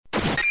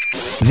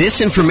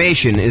This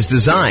information is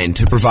designed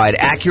to provide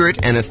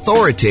accurate and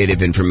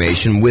authoritative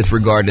information with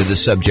regard to the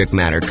subject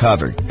matter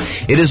covered.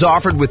 It is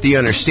offered with the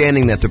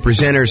understanding that the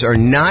presenters are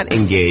not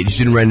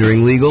engaged in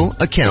rendering legal,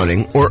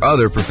 accounting, or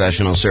other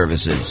professional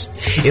services.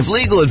 If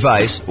legal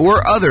advice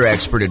or other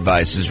expert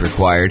advice is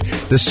required,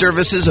 the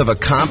services of a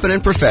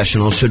competent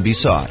professional should be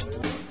sought.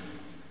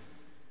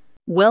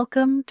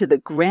 Welcome to the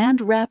Grand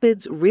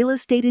Rapids Real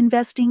Estate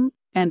Investing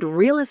and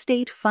Real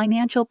Estate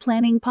Financial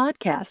Planning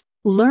Podcast.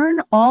 Learn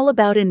all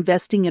about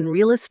investing in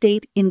real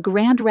estate in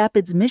Grand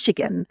Rapids,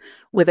 Michigan,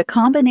 with a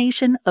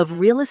combination of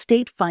real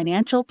estate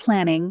financial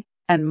planning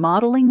and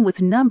modeling with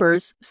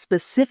numbers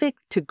specific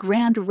to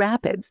Grand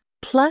Rapids,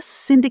 plus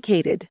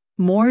syndicated,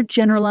 more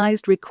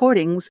generalized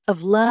recordings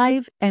of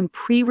live and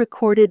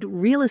pre-recorded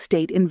real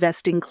estate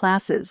investing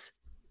classes.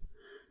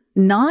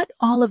 Not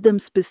all of them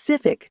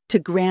specific to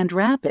Grand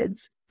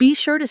Rapids. Be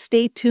sure to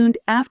stay tuned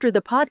after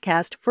the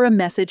podcast for a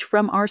message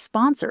from our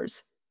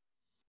sponsors.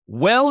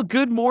 Well,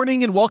 good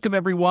morning and welcome,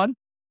 everyone.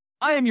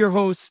 I am your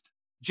host,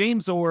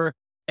 James Orr,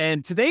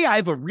 and today I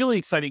have a really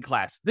exciting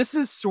class. This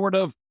is sort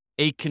of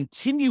a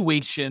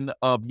continuation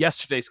of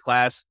yesterday's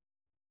class,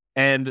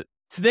 and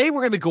today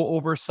we're going to go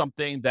over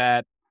something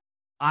that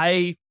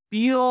I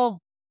feel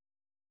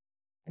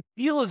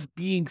is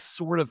being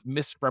sort of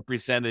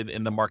misrepresented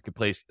in the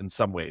marketplace in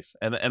some ways,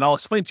 and I'll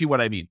explain to you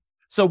what I mean.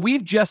 So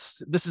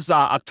this is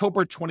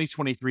October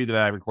 2023 that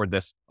I record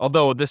this,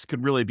 although this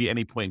could really be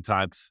any point in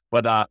time,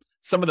 but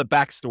some of the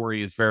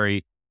backstory is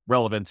very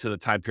relevant to the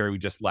time period we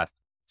just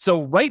left.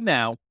 So right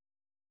now,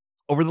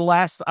 over the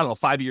last,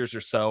 5 years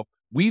or so,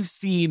 we've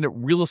seen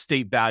real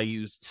estate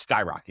values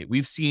skyrocket.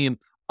 We've seen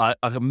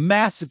a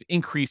massive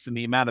increase in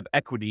the amount of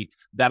equity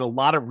that a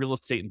lot of real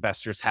estate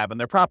investors have in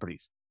their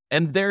properties.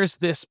 And there's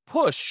this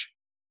push,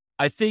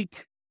 I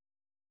think,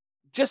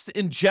 just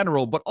in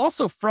general, but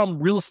also from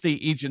real estate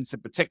agents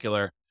in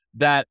particular,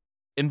 that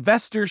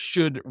investors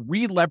should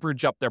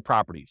re-leverage up their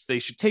properties. They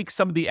should take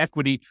some of the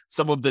equity,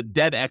 some of the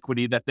dead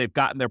equity that they've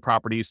got in their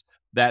properties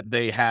that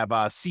they have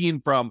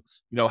seen from,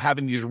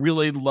 having these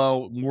really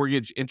low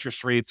mortgage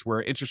interest rates,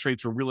 where interest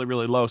rates were really,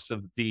 really low. So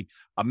that the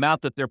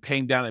amount that they're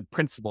paying down in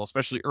principal,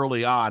 especially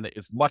early on,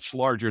 is much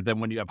larger than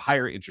when you have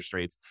higher interest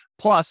rates.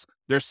 Plus,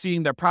 they're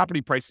seeing their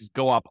property prices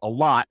go up a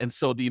lot. And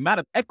so the amount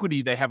of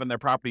equity they have in their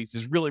properties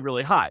is really,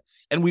 really high.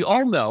 And we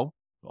all know,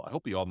 well, I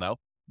hope you all know,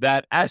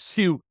 that as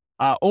you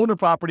own a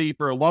property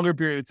for a longer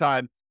period of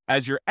time,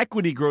 as your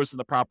equity grows in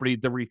the property,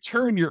 the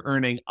return you're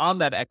earning on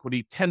that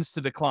equity tends to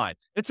decline.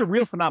 It's a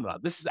real phenomenon.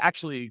 This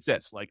actually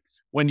exists. Like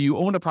when you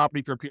own a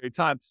property for a period of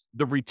time,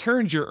 the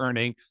returns you're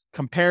earning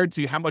compared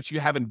to how much you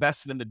have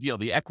invested in the deal,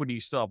 the equity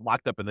you still have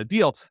locked up in the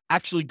deal,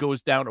 actually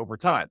goes down over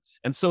time.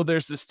 And so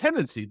there's this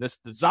tendency, this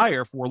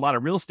desire for a lot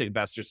of real estate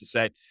investors to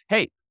say,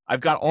 hey,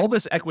 I've got all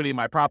this equity in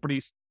my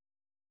properties.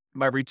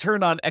 My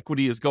return on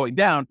equity is going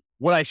down.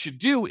 What I should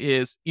do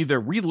is either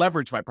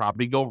re-leverage my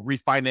property, go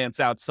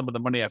refinance out some of the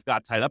money I've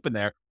got tied up in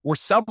there, or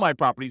sell my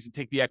properties and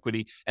take the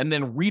equity and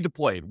then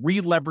redeploy it,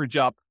 re-leverage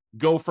up,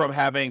 go from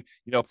having,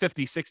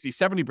 50, 60,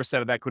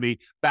 70% of equity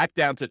back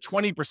down to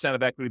 20%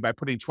 of equity by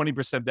putting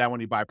 20% down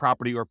when you buy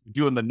property, or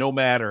doing the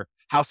nomad or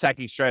house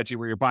hacking strategy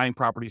where you're buying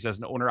properties as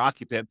an owner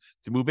occupant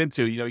to move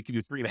into. You can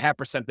do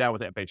 3.5% down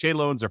with FHA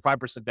loans, or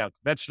 5% down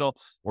conventional,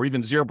 or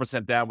even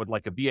 0% down with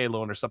like a VA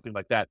loan or something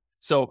like that.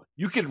 So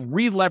you can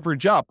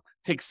re-leverage up,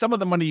 take some of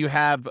the money you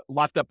have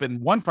locked up in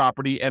one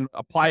property and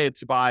apply it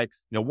to buy,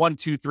 1,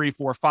 2, 3,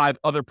 4, 5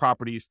 other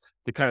properties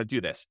to kind of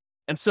do this.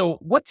 And so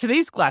what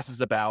today's class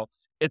is about,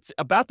 it's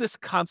about this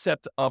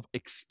concept of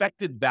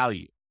expected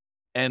value.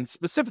 And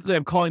specifically,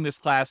 I'm calling this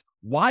class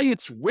why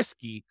it's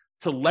risky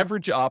to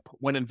leverage up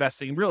when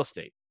investing in real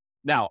estate.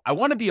 Now, I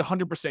want to be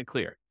 100%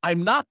 clear.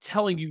 I'm not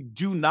telling you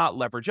do not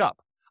leverage up.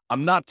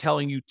 I'm not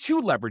telling you to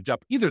leverage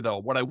up either, though.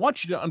 What I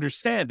want you to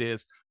understand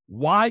is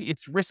why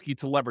it's risky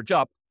to leverage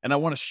up. And I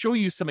want to show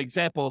you some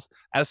examples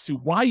as to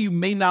why you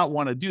may not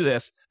want to do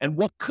this and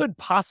what could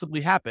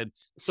possibly happen,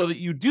 so that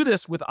you do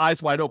this with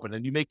eyes wide open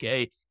and you make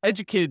a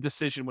educated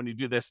decision when you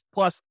do this.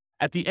 Plus,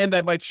 at the end,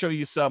 I might show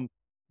you some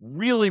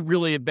really,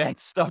 really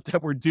advanced stuff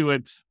that we're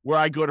doing where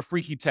I go to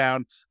Freaky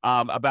Town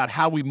about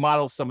how we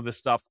model some of this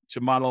stuff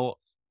to model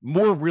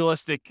more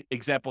realistic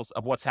examples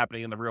of what's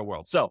happening in the real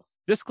world. So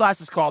this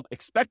class is called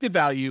Expected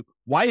Value,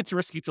 Why It's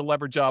Risky to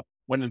Leverage Up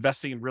when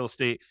Investing in Real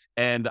Estate.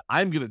 And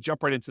I'm going to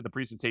jump right into the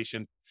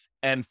presentation.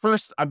 And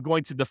first, I'm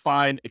going to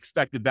define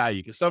expected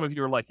value, because some of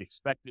you are like,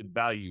 expected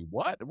value,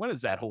 what? What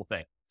is that whole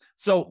thing?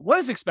 So what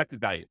is expected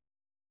value?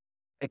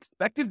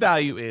 Expected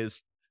value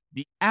is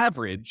the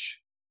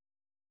average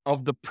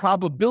of the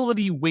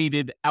probability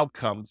weighted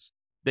outcomes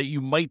that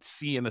you might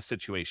see in a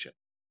situation.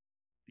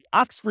 The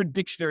Oxford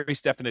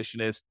Dictionary's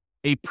definition is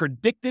a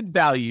predicted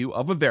value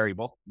of a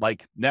variable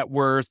like net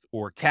worth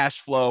or cash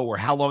flow, or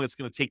how long it's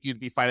going to take you to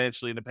be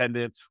financially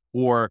independent,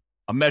 or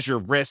a measure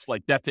of risk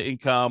like debt to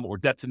income or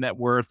debt to net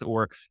worth,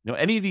 or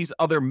any of these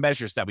other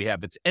measures that we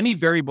have. It's any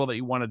variable that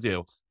you want to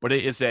do, but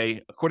it is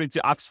according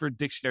to Oxford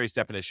Dictionary's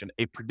definition,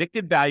 a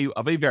predicted value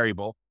of a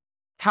variable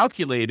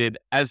calculated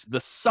as the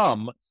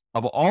sum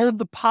of all of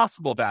the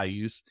possible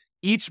values,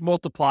 each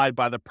multiplied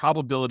by the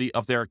probability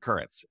of their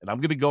occurrence. And I'm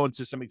going to go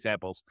into some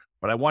examples,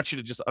 but I want you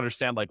to just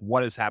understand like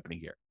what is happening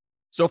here.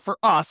 So for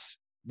us,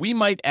 we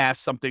might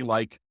ask something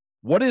like,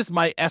 what is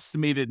my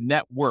estimated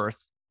net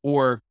worth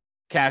or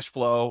cash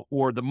flow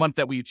or the month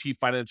that we achieve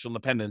financial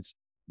independence,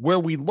 where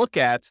we look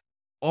at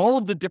all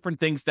of the different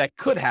things that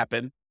could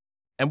happen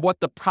and what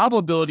the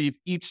probability of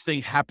each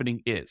thing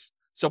happening is.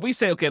 So if we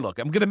say, okay, look,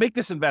 I'm going to make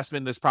this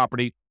investment in this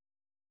property.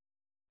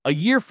 A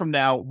year from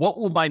now, what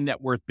will my net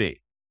worth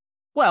be?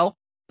 Well,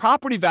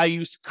 property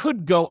values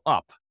could go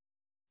up.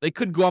 They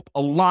could go up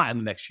a lot in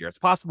the next year. It's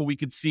possible we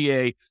could see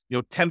a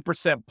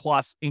 10%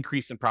 plus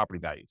increase in property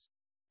values.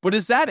 But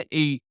is that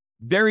a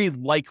very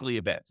likely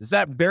event? Is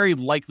that very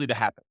likely to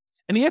happen?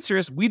 And the answer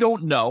is we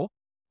don't know,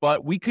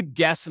 but we could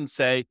guess and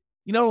say,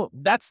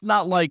 that's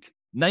not like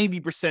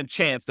 90%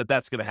 chance that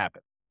that's going to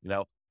happen.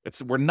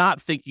 We're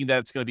not thinking that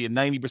it's going to be a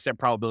 90%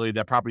 probability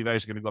that property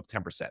values are going to go up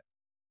 10%.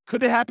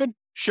 Could it happen?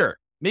 Sure.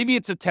 Maybe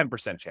it's a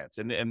 10% chance.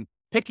 And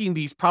picking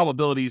these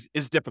probabilities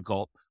is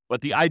difficult,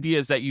 but the idea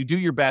is that you do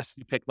your best.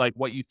 You pick like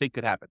what you think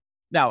could happen.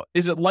 Now,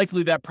 is it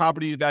likely that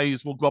property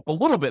values will go up a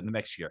little bit in the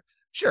next year?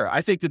 Sure.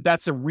 I think that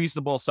that's a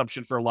reasonable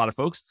assumption for a lot of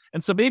folks.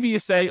 And so maybe you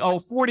say,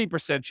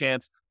 40%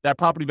 chance that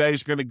property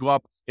values are going to go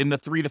up in the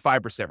 3 to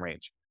 5%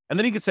 range. And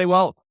then you could say,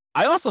 well,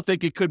 I also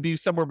think it could be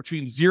somewhere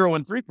between 0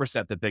 and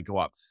 3% that they go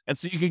up. And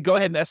so you can go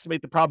ahead and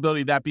estimate the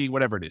probability of that being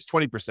whatever it is,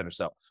 20% or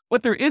so.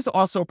 But there is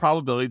also a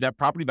probability that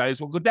property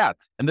values will go down.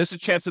 And there's a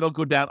chance that it'll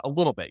go down a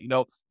little bit,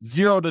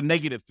 0 to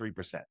negative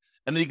 3%.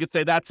 And then you could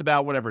say that's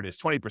about whatever it is,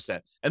 20%.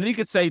 And then you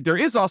could say there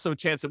is also a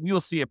chance that we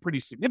will see a pretty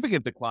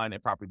significant decline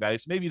in property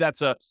values. Maybe that's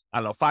 5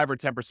 or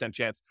 10%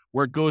 chance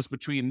where it goes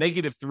between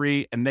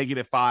 -3 and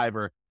 -5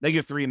 or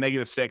 -3 and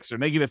 -6 or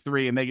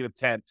 -3 and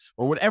 -10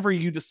 or whatever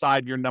you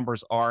decide your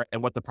numbers are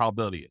and what the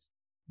probability is.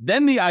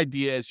 Then the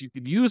idea is you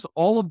could use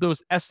all of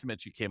those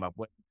estimates you came up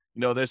with.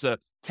 There's a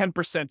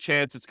 10%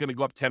 chance it's going to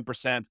go up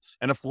 10%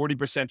 and a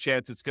 40%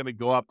 chance it's going to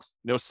go up,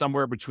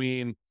 somewhere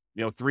between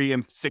 3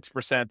 and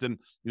 6%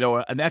 and,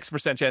 an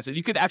X% chance. And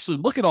you could actually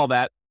look at all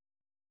that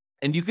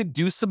and you could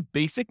do some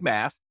basic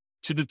math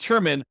to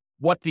determine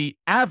what the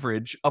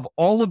average of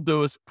all of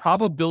those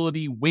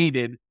probability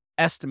weighted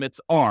estimates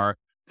are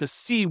to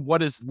see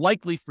what is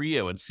likely for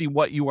you and see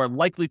what you are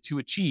likely to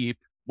achieve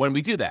when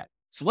we do that.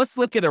 So let's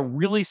look at a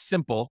really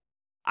simple,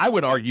 I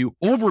would argue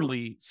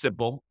overly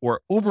simple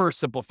or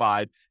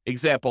oversimplified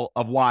example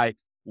of why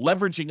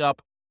leveraging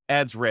up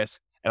adds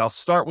risk. And I'll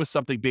start with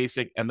something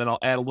basic, and then I'll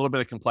add a little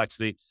bit of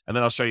complexity, and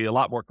then I'll show you a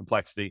lot more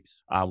complexity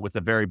with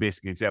a very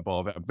basic example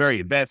of a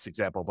very advanced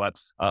example, but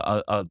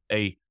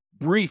a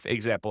brief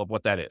example of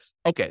what that is.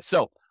 Okay,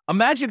 so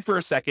imagine for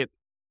a second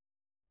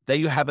that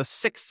you have a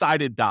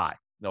 6-sided die,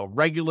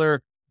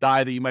 regular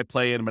die that you might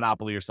play in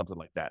Monopoly or something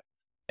like that.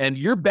 And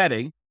you're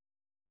betting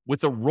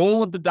with a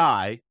roll of the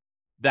die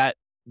that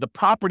the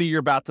property you're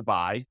about to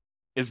buy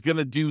is going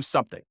to do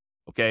something.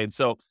 Okay, and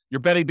so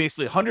you're betting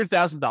basically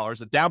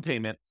 $100,000, a down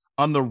payment,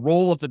 on the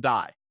roll of the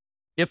die.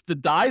 If the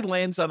die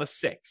lands on a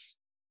 6,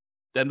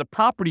 then the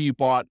property you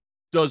bought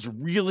does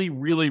really,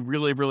 really,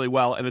 really, really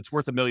well, and it's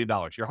worth $1 million.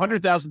 Your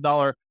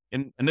 $100,000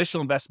 initial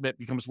investment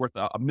becomes worth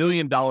 $1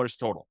 million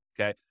total.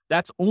 Okay,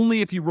 that's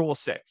only if you roll a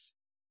 6.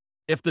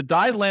 If the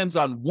die lands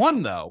on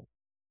 1, though,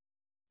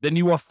 then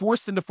you are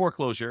forced into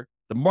foreclosure.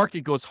 The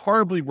market goes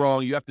horribly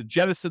wrong. You have to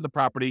jettison the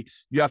property.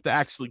 You have to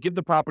actually give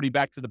the property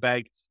back to the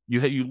bank.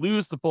 You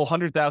lose the full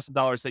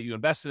 $100,000 that you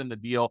invested in the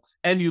deal,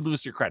 and you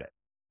lose your credit.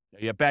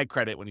 You have bad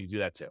credit when you do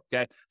that too.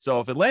 Okay. So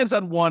if it lands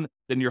on 1,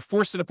 then you're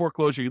forced into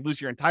foreclosure. You lose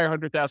your entire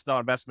 $100,000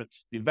 investment.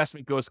 The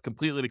investment goes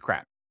completely to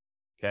crap.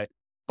 Okay.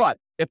 But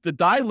if the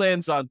die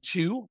lands on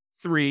 2,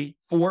 3,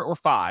 4, or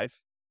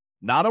 5,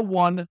 not a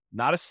 1,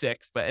 not a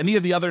 6, but any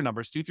of the other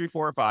numbers, 2, 3,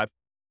 4, or 5,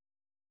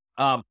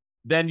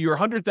 then your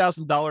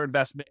 $100,000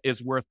 investment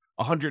is worth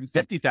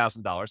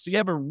 $150,000. So you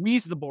have a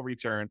reasonable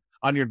return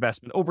on your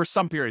investment over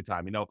some period of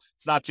time.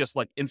 It's not just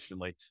like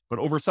instantly, but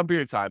over some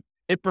period of time,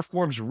 it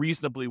performs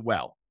reasonably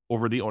well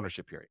over the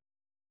ownership period.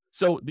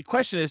 So the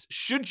question is,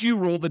 should you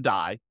roll the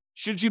die?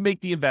 Should you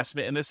make the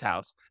investment in this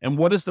house? And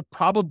what is the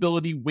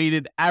probability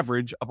weighted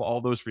average of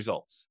all those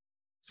results?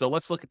 So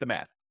let's look at the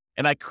math.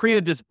 And I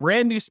created this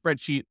brand new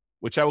spreadsheet,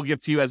 which I will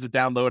give to you as a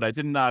download. I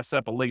didn't set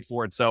up a link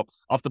for it, so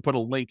I'll have to put a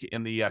link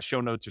in the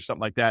show notes or something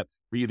like that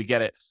for you to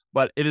get it.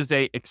 But it is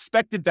a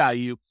expected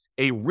value,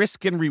 a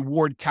risk and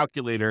reward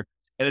calculator,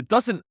 and it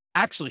doesn't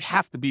actually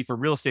have to be for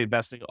real estate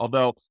investing,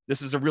 although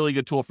this is a really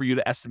good tool for you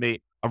to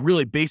estimate, a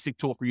really basic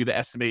tool for you to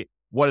estimate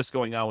what is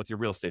going on with your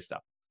real estate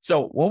stuff.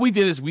 So what we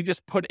did is we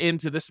just put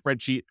into this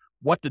spreadsheet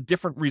what the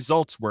different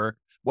results were,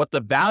 what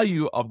the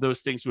value of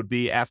those things would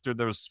be after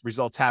those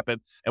results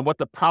happen, and what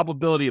the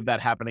probability of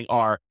that happening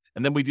are.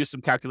 And then we do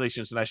some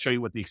calculations and I show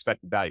you what the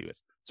expected value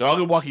is. So I'll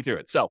go walk you through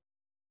it. So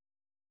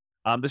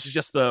this is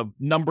just the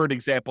numbered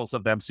examples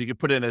of them. So you can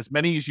put in as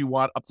many as you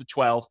want, up to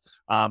 12.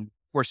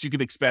 Of course, you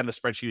can expand the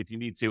spreadsheet if you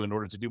need to in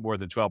order to do more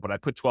than 12, but I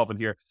put 12 in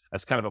here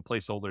as kind of a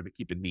placeholder to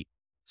keep it neat.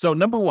 So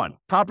number one,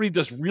 property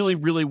does really,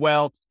 really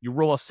well. You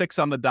roll a 6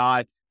 on the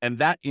die,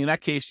 and in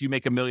that case, you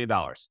make $1 million.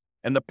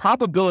 And the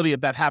probability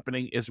of that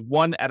happening is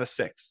 1 out of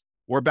 6,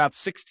 or about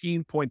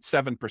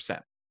 16.7%.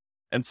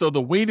 And so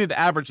the weighted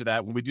average of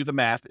that, when we do the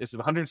math, is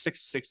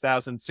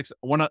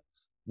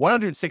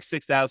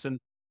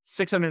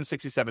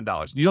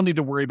 $166,667. You don't need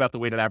to worry about the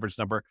weighted average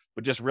number,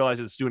 but just realize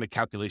it's doing a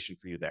calculation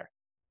for you there.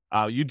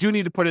 You do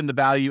need to put in the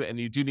value, and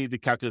you do need to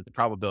calculate the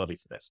probability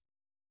for this.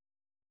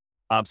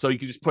 So you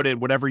can just put in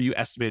whatever you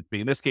estimate it to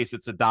be. In this case,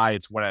 it's a die.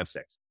 It's 1 out of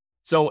 6.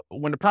 So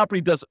when the property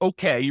does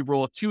okay, you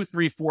roll a 2,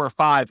 3, 4, or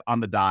 5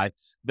 on the die,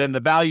 then the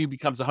value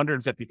becomes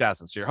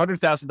 $150,000. So your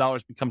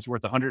 $100,000 becomes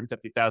worth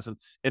 $150,000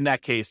 in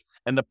that case.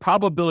 And the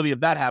probability of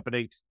that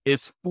happening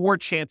is 4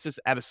 chances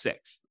out of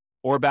 6,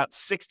 or about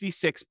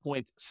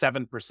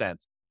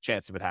 66.7%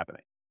 chance of it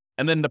happening.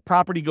 And then the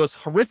property goes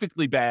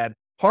horrifically bad,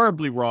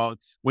 horribly wrong,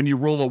 when you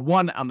roll a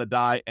 1 on the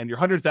die, and your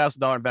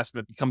 $100,000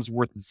 investment becomes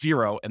worth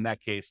 0 in that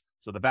case.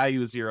 So the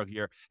value is 0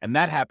 here. And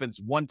that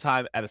happens 1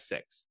 time out of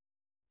 6.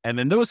 And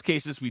in those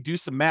cases, we do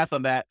some math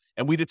on that,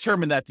 and we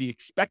determine that the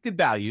expected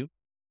value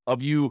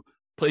of you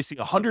placing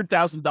a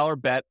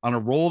 $100,000 bet on a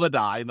roll of the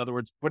die, in other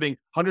words, putting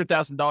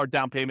 $100,000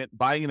 down payment,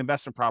 buying an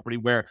investment property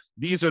where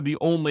these are the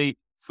only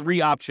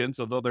 3 options,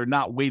 although they're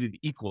not weighted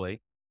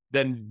equally,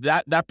 then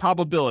that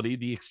probability,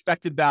 the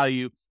expected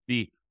value,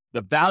 the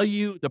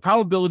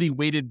probability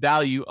weighted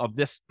value of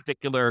this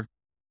particular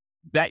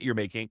bet you're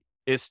making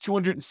is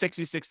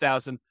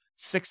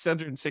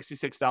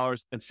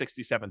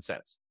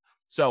 $266,666.67.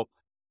 So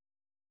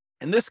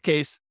in this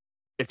case,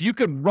 if you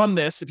could run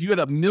this, if you had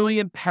 1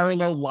 million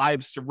parallel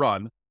lives to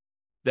run,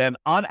 then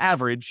on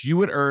average, you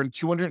would earn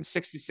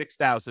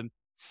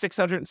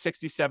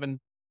 $666,667.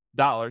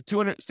 Wow,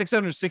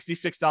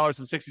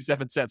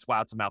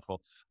 it's a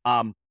mouthful.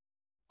 On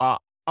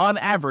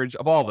average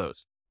of all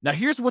those. Now,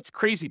 here's what's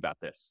crazy about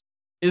this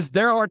is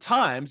there are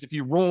times if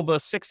you roll the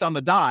 6 on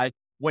the die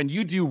when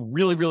you do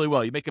really, really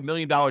well, you make $1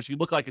 million, you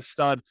look like a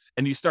stud,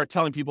 and you start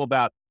telling people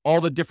about all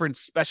the different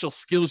special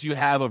skills you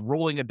have of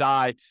rolling a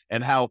die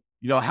and how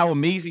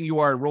amazing you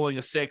are at rolling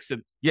a 6.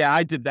 And yeah,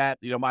 I did that.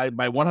 My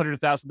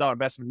 $100,000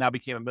 investment now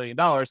became $1 million,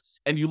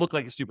 and you look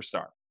like a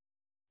superstar.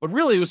 But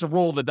really, it was a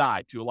roll of the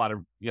die to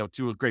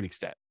a great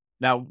extent.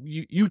 Now,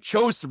 you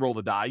chose to roll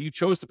the die. You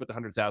chose to put the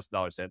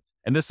 $100,000 in.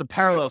 And this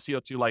parallels here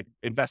to like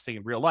investing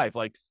in real life.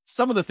 Like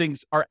some of the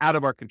things are out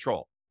of our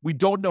control. We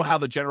don't know how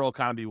the general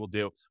economy will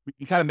do. We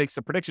can kind of make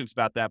some predictions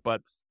about that.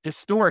 But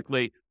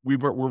historically,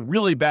 we're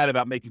really bad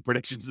about making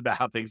predictions about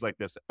how things like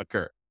this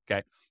occur.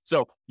 Okay.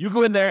 So you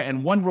go in there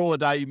and one roll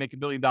of die, you make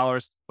 $1 million.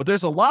 But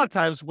there's a lot of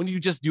times when you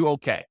just do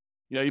okay.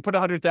 You put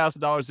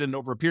 $100,000 in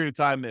over a period of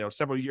time,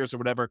 several years or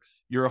whatever,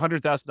 your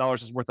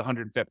 $100,000 is worth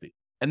 $150,000.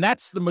 And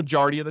that's the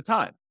majority of the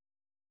time.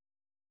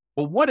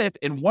 But what if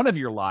in one of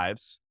your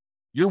lives,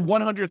 your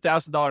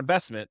 $100,000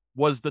 investment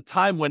was the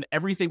time when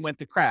everything went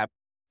to crap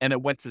and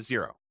it went to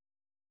 0?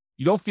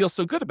 You don't feel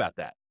so good about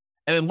that.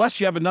 And unless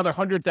you have another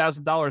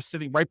 $100,000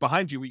 sitting right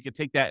behind you where you can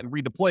take that and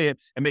redeploy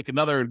it and make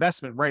another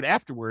investment right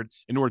afterward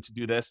in order to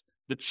do this,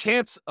 the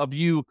chance of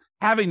you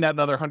having that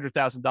another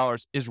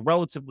 $100,000 is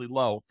relatively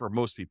low for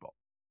most people.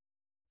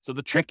 So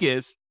the trick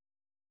is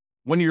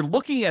when you're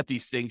looking at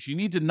these things, you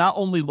need to not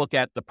only look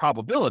at the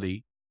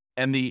probability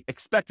and the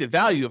expected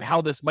value of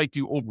how this might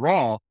do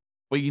overall,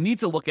 but you need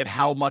to look at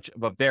how much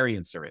of a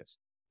variance there is.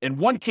 In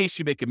one case,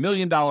 you make $1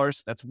 million.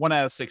 That's 1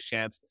 out of 6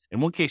 chance.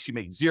 In one case, you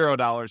make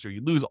 $0 or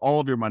you lose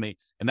all of your money,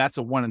 and that's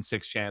a 1 in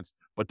 6 chance.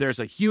 But there's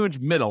a huge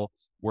middle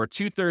where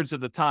 2/3 of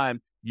the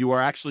time you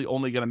are actually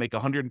only going to make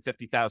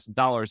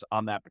 $150,000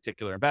 on that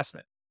particular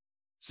investment.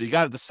 So you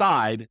got to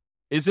decide,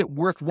 is it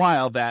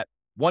worthwhile that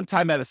 1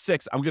 time out of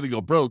 6, I'm going to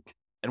go broke,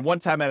 and 1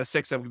 time out of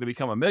 6, I'm going to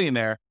become a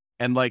millionaire,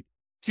 and like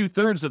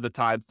 2/3 of the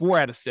time, 4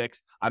 out of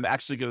 6, I'm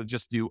actually going to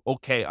just do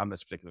okay on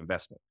this particular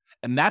investment.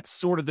 And that's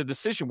sort of the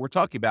decision we're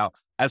talking about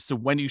as to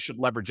when you should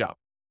leverage up.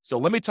 So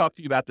let me talk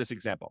to you about this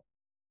example.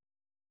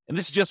 And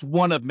this is just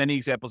one of many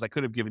examples I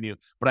could have given you,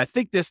 but I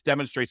think this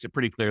demonstrates it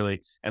pretty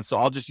clearly. And so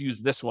I'll just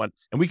use this one,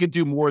 and we could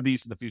do more of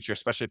these in the future,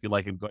 especially if you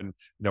like them. Go ahead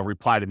and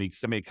reply to me,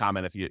 send me a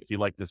comment if you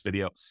like this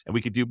video, and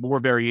we could do more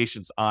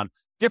variations on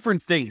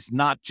different things,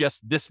 not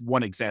just this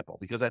one example,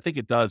 because I think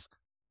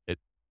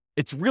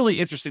it's really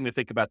interesting to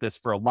think about this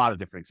for a lot of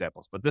different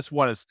examples, but this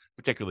one is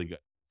particularly good.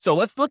 So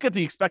let's look at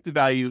the expected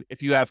value.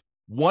 If you have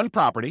one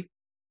property,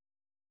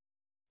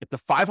 it's a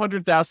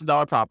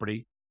 $500,000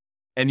 property,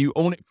 and you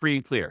own it free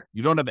and clear.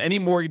 You don't have any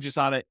mortgages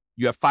on it.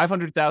 You have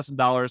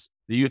 $500,000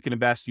 that you can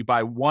invest. You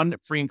buy one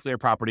free and clear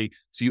property.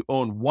 So you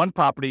own one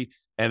property,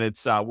 and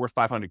it's worth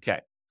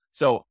 $500K.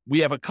 So we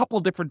have a couple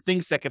different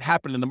things that could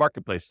happen in the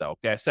marketplace, though.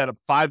 Okay, I set up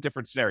 5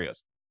 different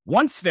scenarios.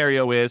 One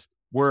scenario is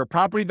where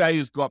property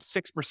values go up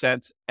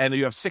 6% and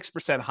you have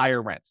 6%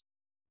 higher rent.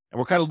 And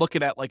we're kind of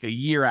looking at like a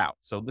year out.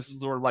 So this is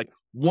sort of like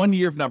 1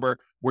 year of number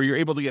where you're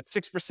able to get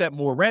 6%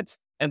 more rent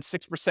and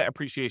 6%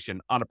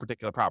 appreciation on a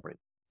particular property.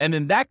 And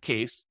in that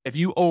case, if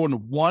you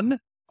own one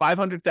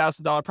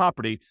 $500,000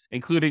 property,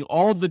 including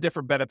all the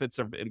different benefits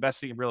of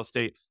investing in real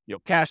estate,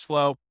 cash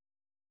flow,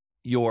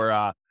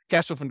 your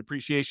cash flow from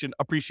depreciation,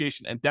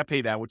 appreciation, and debt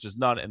pay down, which is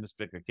none in this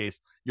particular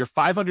case, your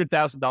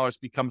 $500,000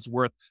 becomes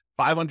worth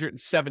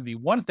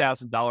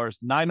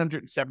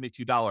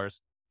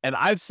 $571,972. And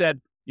I've said,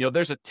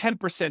 there's a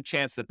 10%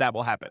 chance that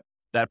will happen,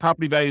 that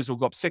property values will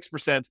go up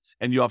 6%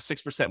 and you'll have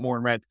 6% more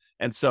in rent.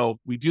 And so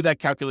we do that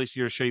calculation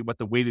here to show you what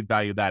the weighted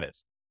value of that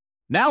is.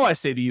 Now I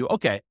say to you,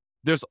 okay,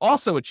 there's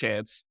also a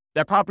chance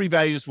that property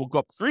values will go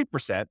up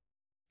 3%,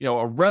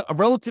 a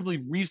relatively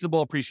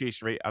reasonable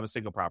appreciation rate on a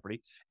single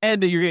property,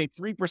 and that you're getting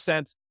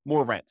 3%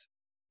 more rent.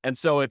 And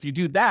so if you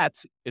do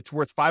that, it's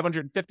worth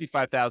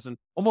 $555,000,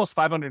 almost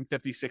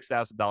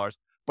 $556,000.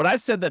 But I've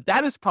said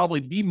that is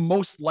probably the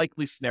most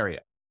likely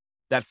scenario.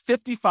 That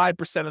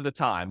 55% of the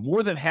time,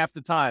 more than half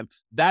the time,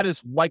 that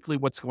is likely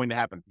what's going to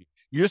happen.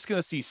 You're just going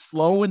to see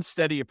slow and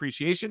steady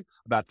appreciation,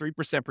 about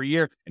 3% per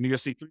year, and you're going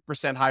to see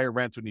 3% higher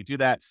rent when you do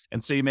that.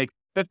 And so you make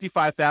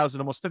 $55,000,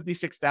 almost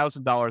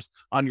 $56,000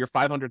 on your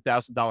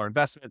 $500,000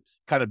 investment,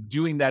 kind of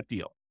doing that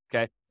deal.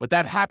 Okay. But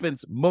that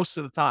happens most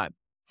of the time,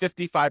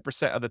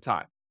 55% of the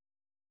time.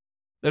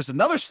 There's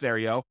another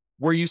scenario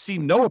where you see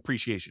no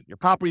appreciation. Your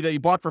property that you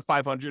bought for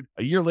 $500,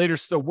 a year later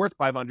is still worth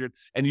 $500,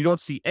 and you don't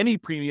see any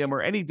premium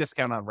or any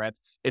discount on rent.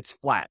 It's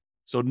flat.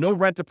 So no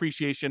rent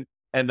appreciation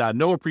and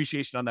no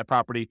appreciation on that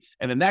property.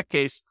 And in that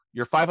case,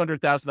 your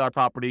 $500,000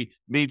 property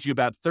made you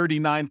about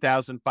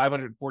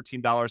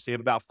 $39,514. So you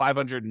have about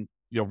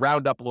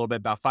round up a little bit,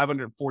 about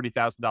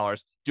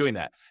 $540,000 doing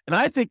that. And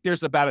I think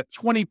there's about a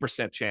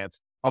 20%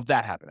 chance of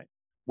that happening,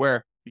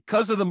 where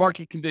because of the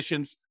market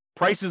conditions,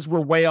 prices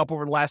were way up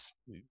over the last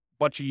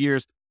bunch of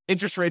years.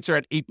 Interest rates are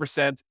at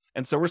 8%.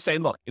 And so we're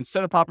saying, look,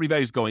 instead of property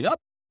values going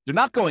up, they're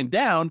not going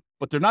down,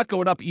 but they're not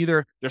going up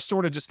either. They're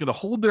sort of just going to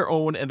hold their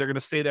own and they're going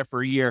to stay there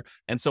for a year.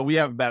 And so we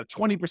have about a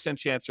 20%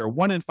 chance or a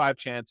 1 in 5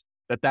 chance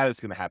that is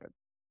going to happen.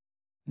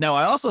 Now,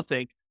 I also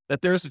think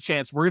that there's a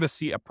chance we're going to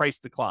see a price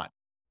decline,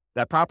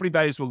 that property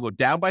values will go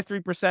down by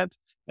 3%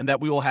 and that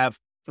we will have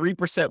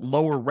 3%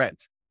 lower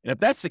rent. And if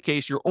that's the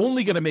case, you're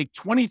only going to make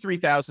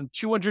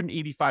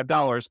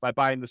 $23,285 by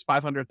buying this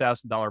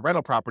 $500,000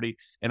 rental property.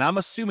 And I'm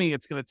assuming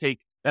that's going to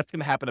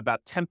happen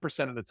about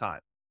 10% of the time.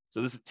 So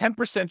there's a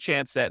 10%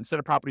 chance that instead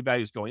of property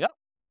values going up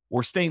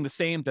or staying the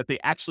same, that they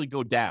actually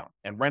go down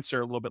and rents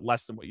are a little bit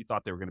less than what you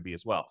thought they were going to be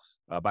as well,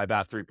 by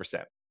about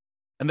 3%.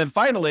 And then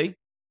finally,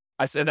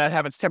 I said that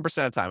happens 10%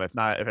 of the time, if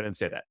I didn't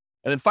say that.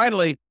 And then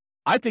finally,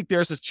 I think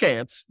there's a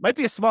chance, might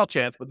be a small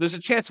chance, but there's a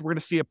chance we're going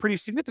to see a pretty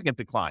significant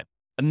decline,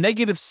 a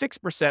negative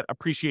 6%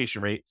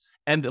 appreciation rate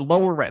and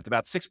lower rent,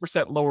 about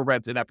 6% lower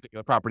rent in that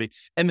particular property.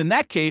 And in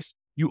that case,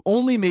 you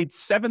only made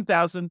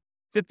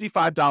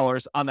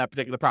 $7,055 on that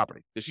particular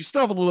property because you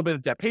still have a little bit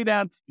of debt pay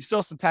down. You still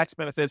have some tax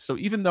benefits. So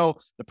even though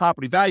the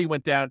property value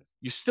went down,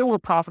 you still were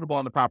profitable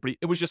on the property.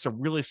 It was just a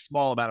really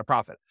small amount of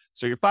profit.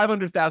 So your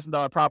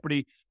 $500,000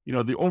 property,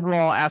 the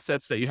overall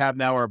assets that you have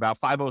now are about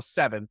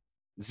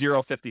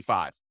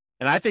 $507,055.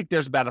 And I think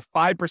there's about a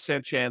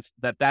 5% chance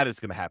that is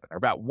going to happen, or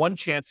about 1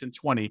 chance in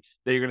 20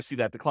 that you're going to see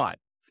that decline.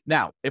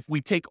 Now, if we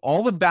take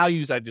all the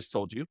values I just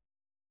told you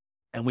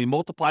and we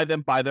multiply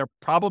them by their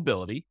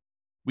probability,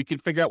 we can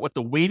figure out what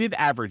the weighted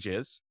average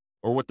is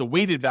or what the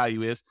weighted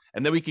value is,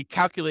 and then we can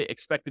calculate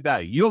expected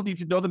value. You don't need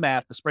to know the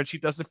math. The spreadsheet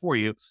does it for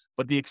you.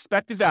 But the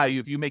expected value,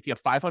 if you're making a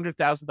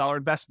 $500,000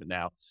 investment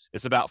now,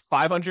 is about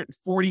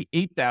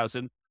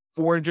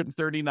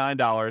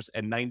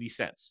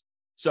 $548,439.90.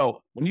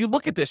 So when you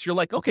look at this, you're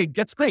like, okay,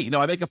 that's great.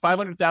 I make a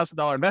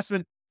 $500,000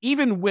 investment,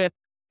 even with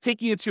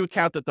taking into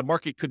account that the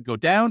market could go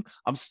down,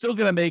 I'm still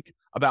going to make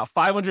about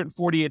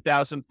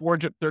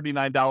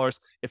 $548,439.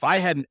 If I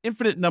had an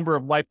infinite number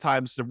of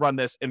lifetimes to run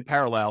this in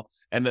parallel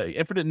and the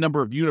infinite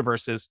number of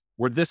universes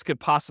where this could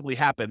possibly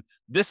happen,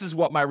 this is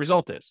what my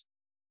result is.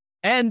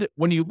 And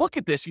when you look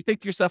at this, you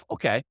think to yourself,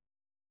 okay,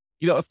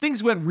 if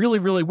things went really,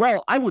 really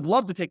well, I would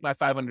love to take my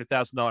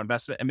 $500,000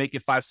 investment and make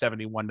it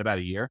 $571 in about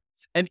a year.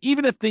 And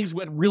even if things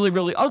went really,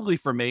 really ugly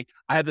for me,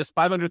 I had this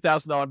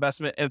 $500,000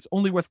 investment and it's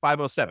only worth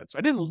 $507. So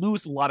I didn't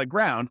lose a lot of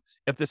ground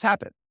if this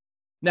happened.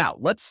 Now,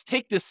 let's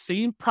take this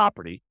same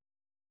property,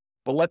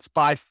 but let's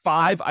buy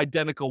 5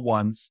 identical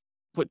ones,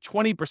 put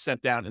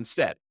 20% down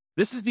instead.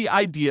 This is the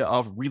idea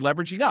of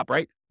releveraging up,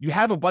 right? You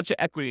have a bunch of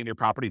equity in your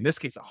property, in this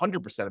case,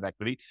 100% of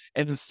equity.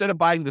 And instead of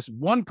buying this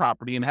one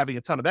property and having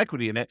a ton of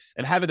equity in it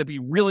and having it be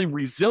really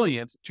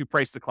resilient to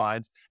price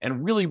declines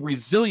and really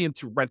resilient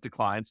to rent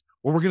declines,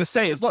 what we're going to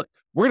say is, look,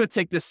 we're going to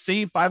take this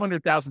same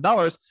 $500,000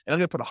 and I'm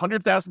going to put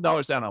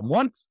 $100,000 down on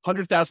 1,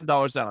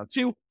 $100,000 down on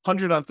 2,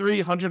 100 on 3,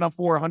 100 on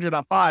 4, 100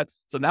 on 5.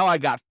 So now I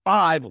got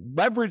 5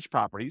 leverage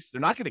properties.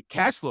 They're not going to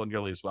cash flow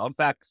nearly as well. In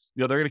fact,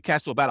 they're going to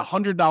cash flow about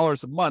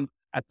 $100 a month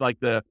at like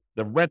the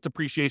rent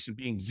depreciation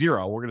being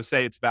 0. We're going to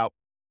say it's about,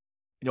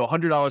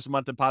 $100 a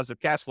month in positive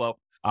cash flow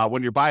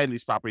when you're buying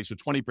these properties, so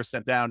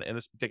 20% down in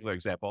this particular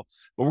example.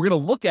 But we're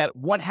going to look at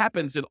what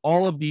happens in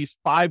all of these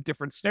 5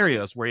 different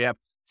scenarios where you have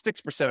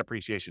 6%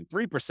 appreciation,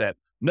 3%,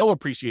 no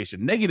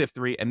appreciation,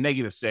 -3, and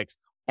 -6,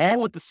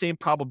 all with the same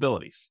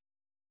probabilities.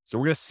 So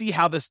we're going to see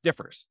how this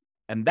differs.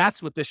 And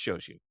that's what this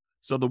shows you.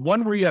 So the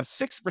one where you have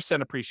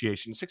 6%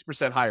 appreciation,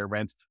 6% higher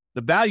rent,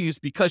 the values,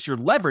 because you're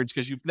leveraged,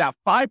 because you've got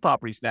 5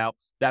 properties now,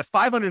 that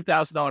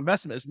 $500,000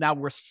 investment is now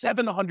worth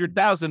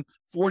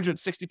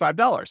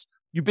 $700,465.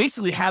 You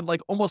basically had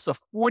like almost a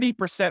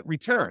 40%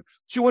 return,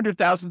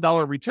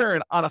 $200,000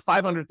 return on a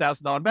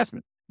 $500,000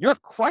 investment. You're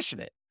crushing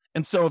it.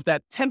 And so if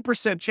that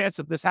 10% chance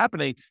of this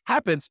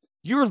happens,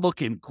 you're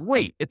looking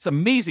great. It's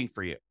amazing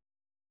for you.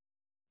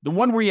 The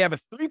one where you have a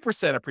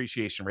 3%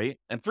 appreciation rate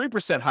and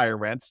 3% higher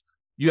rents,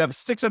 you have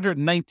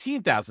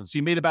 $619,000. So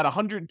you made about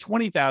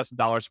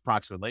 $120,000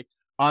 approximately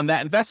on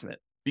that investment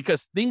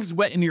because things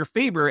went in your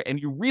favor and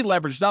you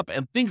re-leveraged up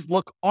and things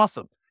look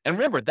awesome. And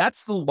remember,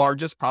 that's the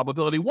largest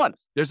probability one.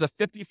 There's a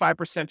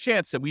 55%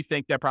 chance that we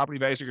think that property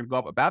values are going to go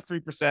up about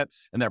 3%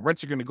 and that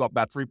rents are going to go up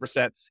about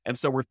 3%. And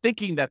so we're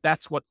thinking that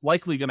that's what's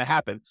likely going to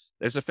happen.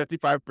 There's a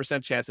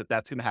 55% chance that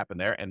that's going to happen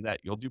there and that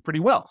you'll do pretty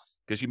well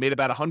because you made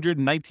about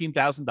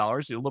 $119,000, a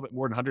little bit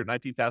more than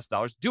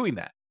 $119,000 doing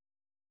that.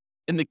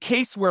 In the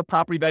case where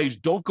property values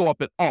don't go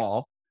up at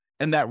all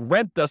and that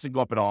rent doesn't go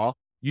up at all,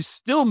 you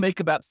still make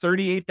about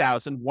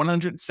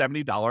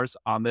 $38,170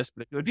 on this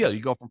particular deal.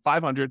 You go from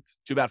 $500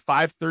 to about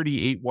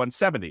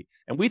 $538,170.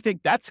 And we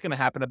think that's going to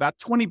happen about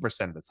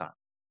 20% of the time.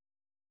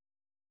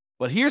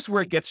 But here's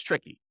where it gets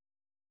tricky.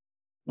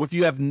 If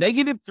you have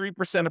negative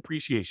 3%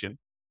 appreciation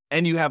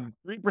and you have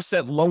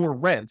 3% lower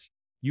rent,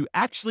 you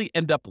actually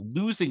end up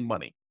losing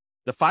money.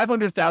 The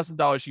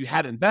 $500,000 you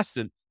had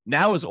invested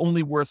now is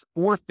only worth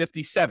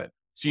 $457,000.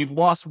 So you've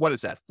lost, what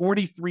is that?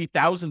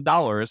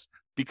 $43,000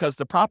 because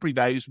the property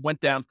values went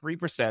down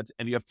 3%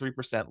 and you have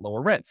 3%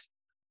 lower rents.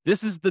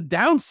 This is the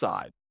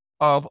downside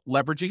of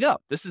leveraging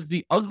up. This is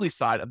the ugly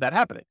side of that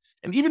happening.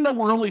 And even though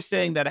we're only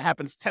saying that it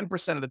happens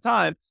 10% of the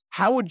time,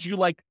 how would you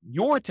like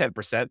your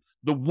 10%,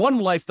 the one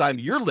lifetime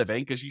you're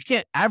living, because you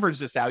can't average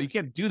this out. You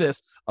can't do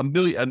this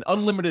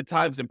unlimited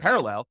times in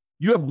parallel.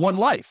 You have one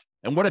life.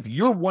 And what if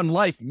your one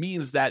life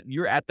means that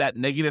you're at that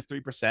negative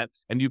 3%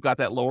 and you've got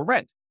that lower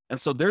rent? And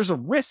so there's a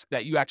risk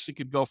that you actually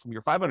could go from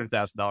your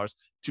 $500,000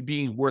 to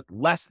being worth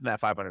less than that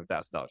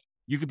 $500,000.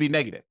 You could be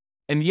negative.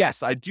 And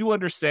yes, I do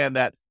understand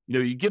that,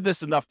 you give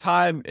this enough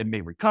time, it may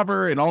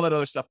recover and all that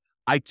other stuff.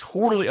 I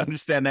totally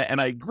understand that.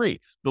 And I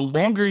agree. The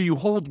longer you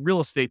hold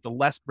real estate, the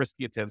less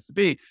risky it tends to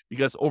be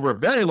because over a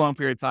very long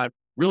period of time,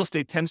 real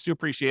estate tends to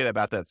appreciate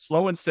about that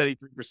slow and steady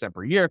 3%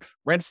 per year.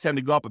 Rents tend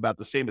to go up about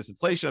the same as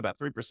inflation, about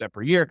 3%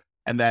 per year.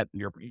 And that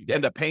you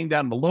end up paying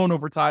down the loan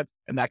over time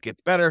and that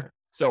gets better.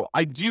 So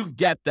I do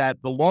get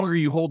that the longer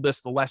you hold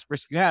this, the less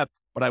risk you have,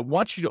 but I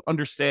want you to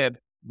understand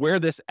where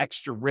this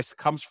extra risk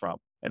comes from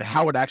and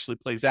how it actually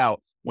plays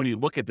out when you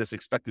look at this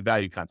expected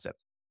value concept.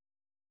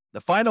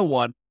 The final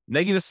one,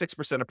 negative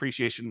 6%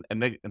 appreciation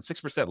and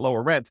 6%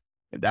 lower rent,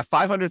 and that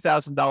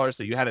 $500,000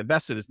 that you had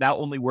invested is now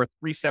only worth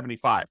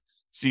 $375,000.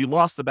 So you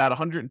lost about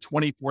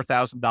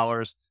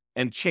 $124,000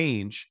 and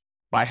change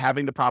by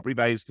having the property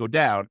values go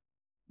down,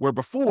 where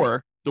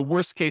before, the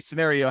worst case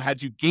scenario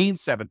had you gain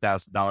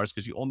 $7,000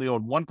 because you only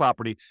owned one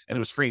property and it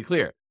was free and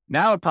clear.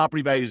 Now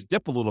property values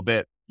dip a little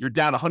bit. You're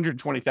down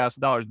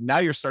 $120,000. Now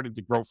you're starting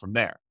to grow from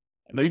there.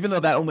 And even though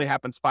that only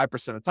happens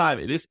 5% of the time,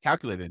 it is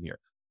calculated in here.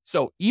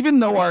 So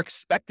even though our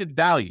expected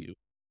value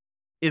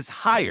is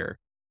higher,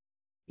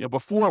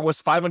 before it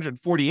was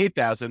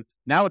 $548,000,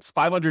 now it's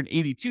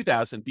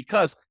 $582,000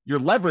 because you're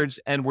leveraged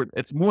and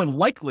it's more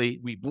likely,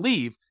 we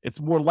believe, it's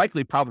more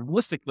likely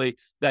probabilistically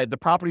that the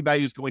property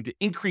value is going to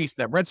increase,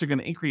 that rents are going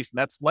to increase, and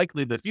that's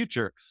likely the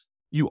future.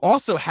 You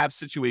also have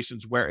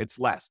situations where it's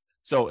less.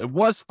 So it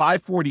was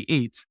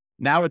 $548,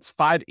 now it's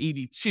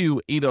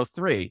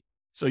 $582,803.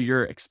 So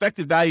your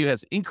expected value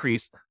has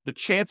increased. The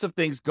chance of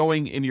things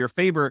going in your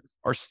favor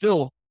are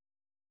still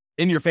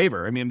in your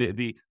favor. I mean,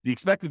 the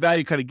expected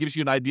value kind of gives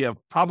you an idea of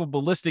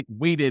probabilistic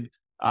weighted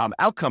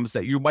outcomes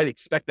that you might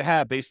expect to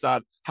have based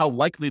on how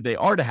likely they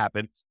are to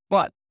happen.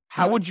 But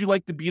how would you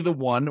like to be the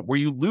one where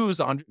you lose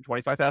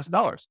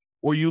 $125,000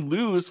 or you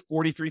lose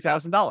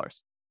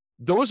 $43,000?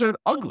 Those are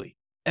ugly.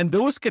 And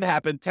those could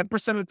happen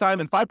 10% of the time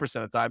and 5%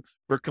 of the time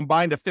for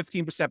combined of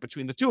 15%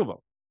 between the two of them.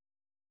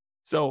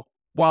 So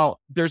while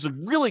there's a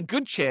really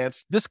good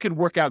chance this could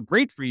work out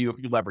great for you if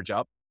you leverage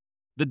up,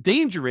 the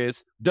danger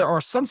is there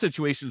are some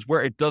situations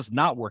where it does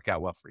not work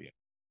out well for you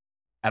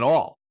at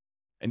all.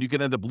 And you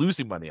can end up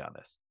losing money on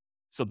this.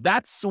 So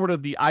that's sort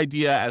of the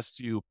idea as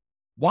to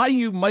why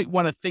you might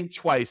want to think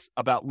twice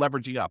about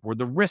leveraging up or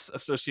the risks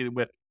associated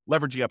with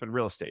leveraging up in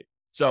real estate.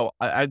 So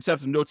I just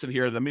have some notes in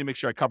here. Let me make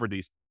sure I cover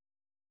these.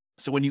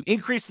 So when you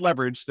increase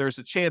leverage, there's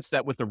a chance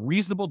that with a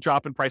reasonable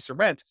drop in price of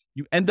rent,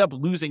 you end up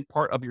losing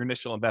part of your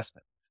initial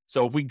investment.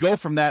 So if we go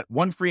from that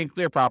one free and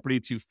clear property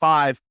to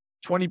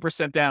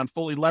 20% down,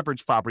 fully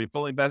leveraged property,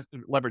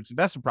 leveraged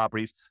investment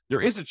properties,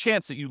 there is a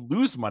chance that you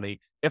lose money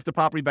if the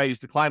property values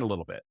decline a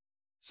little bit.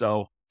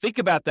 So think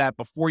about that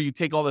before you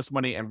take all this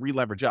money and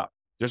re-leverage up.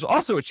 There's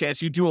also a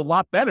chance you do a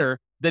lot better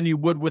than you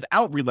would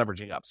without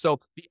re-leveraging up. So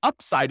the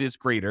upside is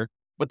greater,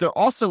 but there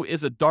also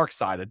is a dark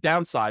side, a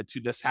downside to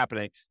this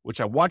happening,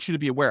 which I want you to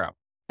be aware of.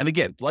 And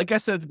again, like I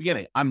said at the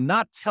beginning, I'm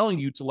not telling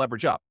you to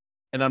leverage up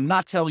and I'm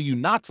not telling you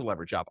not to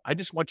leverage up. I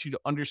just want you to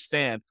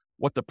understand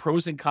what the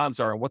pros and cons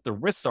are and what the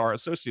risks are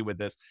associated with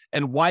this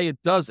and why it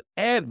does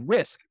add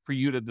risk for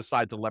you to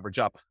decide to leverage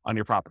up on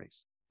your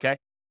properties. Okay.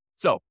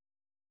 So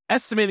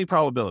estimating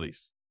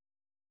probabilities.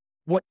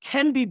 What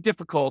can be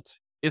difficult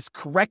is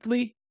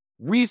correctly,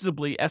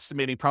 reasonably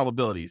estimating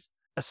probabilities,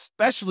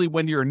 especially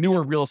when you're a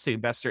newer real estate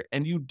investor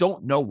and you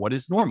don't know what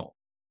is normal.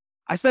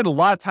 I spend a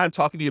lot of time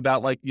talking to you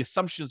about like the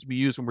assumptions we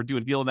use when we're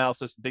doing deal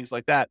analysis and things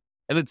like that.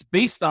 And it's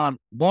based on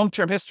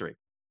long-term history.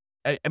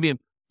 I mean,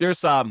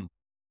 there's a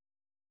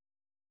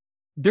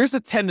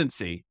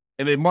tendency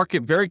in a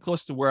market very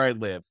close to where I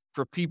live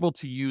for people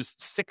to use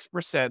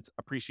 6%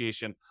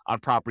 appreciation on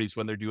properties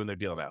when they're doing their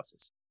deal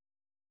analysis.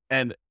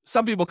 And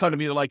some people come to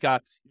me like,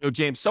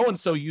 James,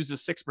 so-and-so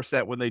uses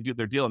 6% when they do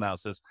their deal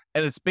analysis.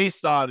 And it's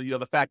based on,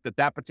 the fact that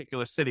that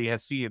particular city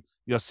has seen,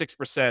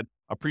 6%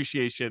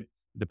 appreciation,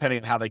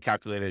 depending on how they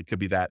calculate it. It could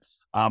be that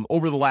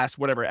over the last,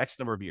 whatever, X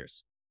number of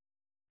years.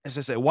 As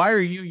I say, why are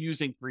you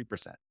using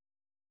 3%?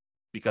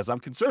 Because I'm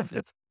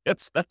conservative.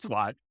 That's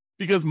why.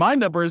 Because my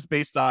number is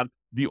based on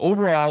the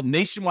overall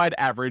nationwide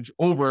average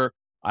over,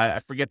 I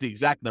forget the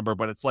exact number,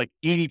 but it's like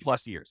 80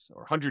 plus years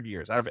or 100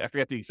 years. I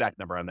forget the exact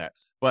number on that.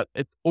 But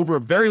it's over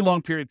a very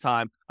long period of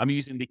time. I'm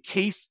using the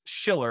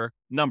Case-Shiller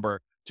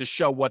number to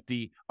show what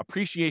the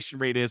appreciation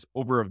rate is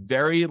over a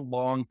very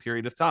long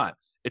period of time.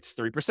 It's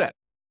 3%.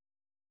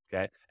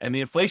 Okay. And the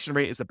inflation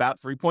rate is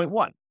about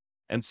 3.1.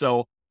 And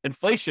so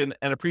inflation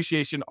and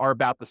appreciation are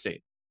about the same.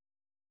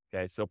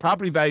 Okay. So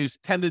property values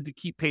tended to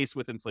keep pace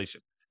with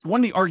inflation. It's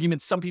one of the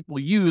arguments some people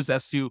use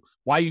as to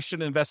why you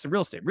shouldn't invest in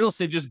real estate. Real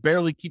estate just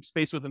barely keeps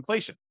pace with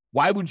inflation.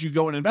 Why would you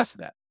go and invest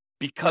in that?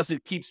 Because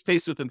it keeps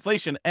pace with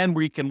inflation and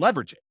we can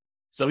leverage it.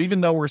 So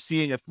even though we're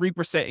seeing a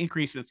 3%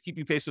 increase that's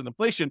keeping pace with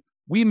inflation,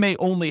 we may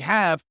only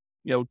have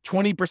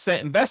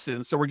 20% invested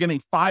in. So we're getting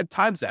 5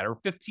 times that or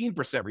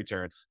 15%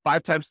 return,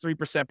 5 times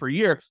 3% per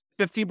year,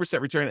 15%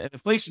 return, and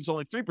inflation's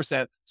only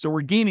 3%. So we're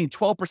gaining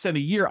 12% a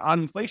year on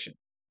inflation.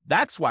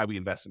 That's why we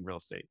invest in real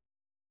estate.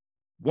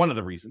 One of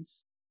the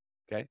reasons.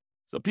 Okay.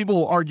 So people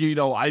will argue,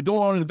 I don't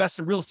want to invest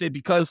in real estate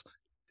because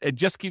it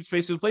just keeps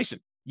pace with inflation.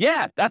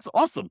 Yeah, that's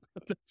awesome.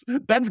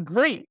 That's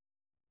great.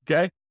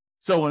 Okay.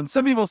 So when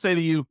some people say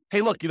to you,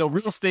 hey, look, real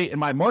estate in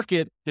my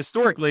market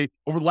historically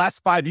over the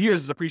last 5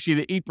 years has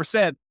appreciated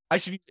 8%. I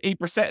should use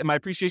 8% in my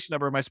appreciation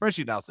number in my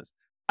spreadsheet analysis.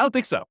 I don't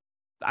think so.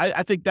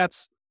 I think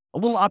that's a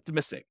little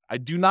optimistic. I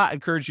do not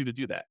encourage you to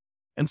do that.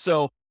 And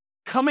so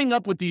coming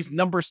up with these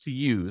numbers to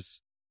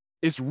use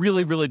is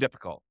really, really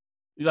difficult.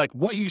 Like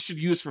what you should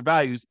use for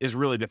values is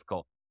really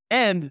difficult.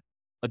 And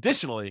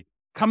additionally,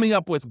 coming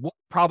up with what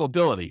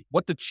probability,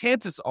 what the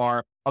chances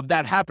are of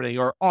that happening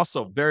are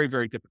also very,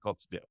 very difficult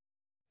to do,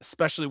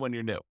 especially when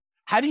you're new.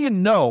 How do you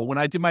know, when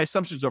I did my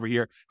assumptions over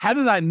here, how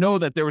did I know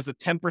that there was a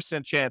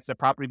 10% chance that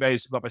property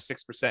values would go up by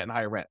 6% in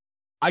higher rent?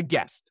 I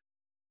guessed.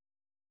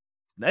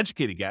 It's an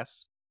educated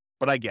guess,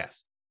 but I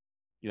guessed.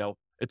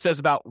 It says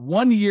about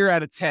 1 year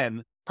out of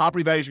 10,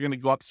 property values are going to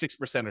go up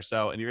 6% or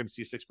so, and you're going to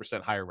see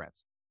 6% higher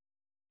rents.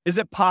 Is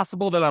it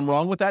possible that I'm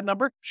wrong with that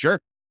number?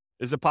 Sure.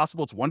 Is it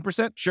possible it's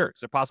 1%? Sure.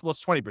 Is it possible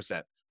it's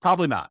 20%?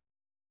 Probably not.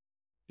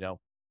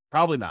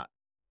 Probably not.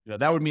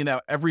 That would mean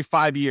that every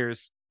 5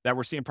 years that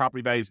we're seeing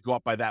property values go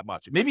up by that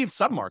much. Maybe in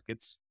some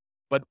markets,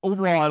 but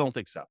overall, I don't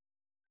think so.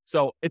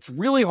 So it's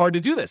really hard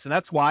to do this. And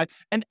that's why,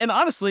 and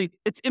honestly,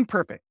 it's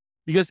imperfect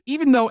because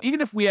even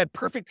if we had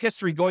perfect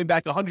history going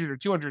back 100 or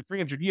 200,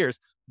 300 years,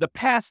 the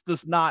past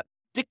does not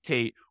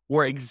dictate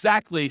or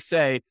exactly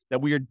say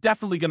that we are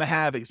definitely going to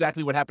have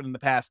exactly what happened in the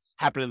past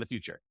happen in the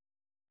future.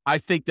 I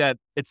think that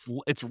it's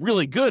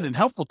really good and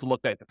helpful to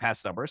look at the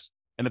past numbers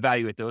and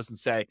evaluate those and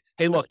say,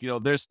 hey, look,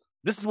 this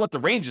is what the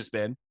range has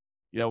been.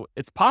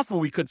 It's possible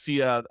we could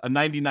see a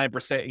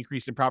 99%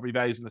 increase in property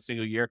values in a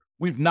single year.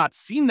 We've not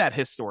seen that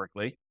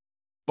historically,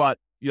 but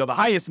the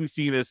highest we've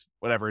seen is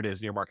whatever it is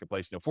in your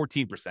marketplace,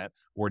 14%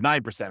 or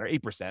 9%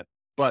 or 8%.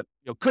 But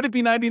could it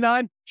be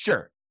 99?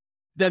 Sure.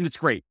 Then it's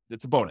great.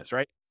 It's a bonus,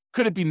 right?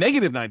 Could it be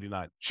negative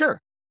 99?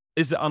 Sure.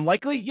 Is it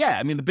unlikely? Yeah.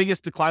 I mean, the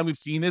biggest decline we've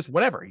seen is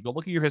whatever. You go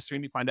look at your history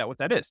and you find out what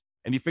that is.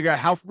 And you figure out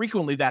how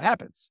frequently that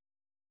happens.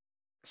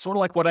 Sort of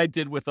like what I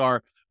did with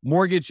our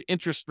mortgage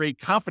interest rate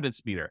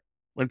confidence meter.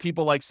 When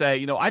people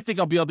say, I think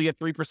I'll be able to get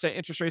 3%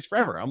 interest rates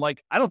forever. I'm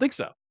like, I don't think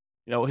so.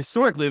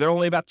 Historically, they're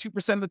only about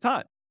 2% of the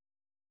time.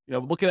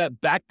 Looking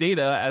at back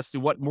data as to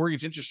what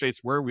mortgage interest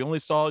rates were, we only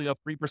saw,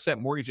 3%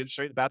 mortgage interest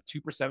rate about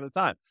 2% of the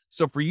time.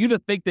 So for you to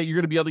think that you're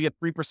going to be able to get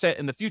 3%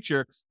 in the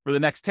future for the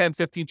next 10,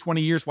 15,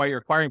 20 years while you're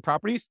acquiring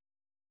properties,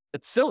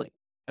 it's silly.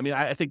 I mean,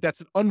 I think that's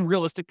an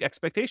unrealistic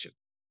expectation.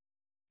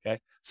 Okay.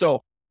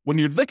 So when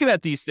you're looking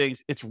at these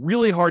things, it's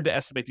really hard to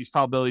estimate these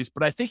probabilities,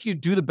 but I think you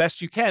do the best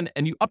you can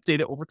and you update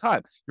it over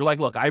time. You're like,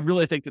 look, I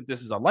really think that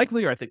this is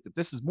unlikely, or I think that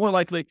this is more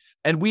likely.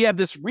 And we have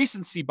this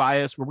recency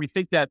bias where we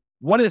think that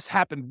what has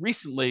happened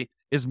recently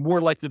is more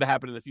likely to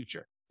happen in the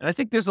future. And I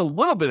think there's a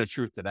little bit of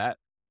truth to that.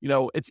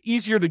 It's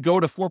easier to go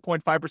to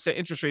 4.5%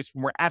 interest rates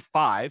when we're at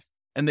 5,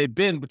 and they've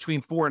been between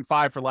 4 and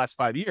 5 for the last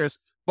 5 years.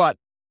 But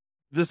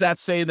does that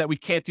say that we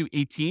can't do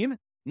 18?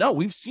 No,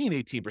 we've seen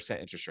 18%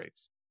 interest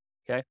rates.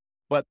 Okay.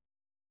 But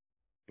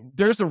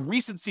there's a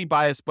recency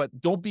bias,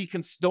 but don't be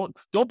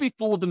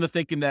fooled into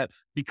thinking that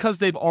because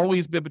they've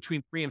always been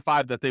between 3 and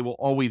 5, that they will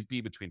always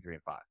be between 3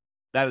 and 5.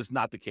 That is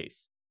not the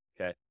case.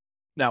 Okay.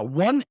 Now,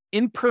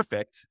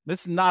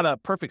 this is not a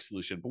perfect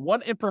solution, but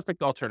one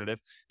imperfect alternative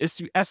is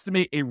to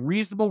estimate a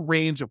reasonable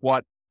range of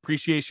what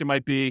appreciation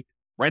might be,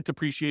 rent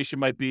appreciation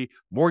might be,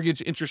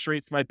 mortgage interest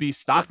rates might be,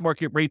 stock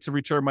market rates of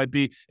return might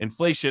be,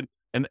 inflation,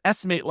 and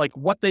estimate like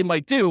what they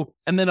might do,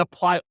 and then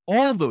apply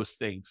all those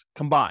things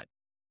combined.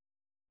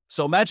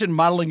 So imagine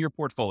modeling your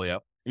portfolio,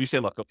 and you say,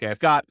 look, okay, I've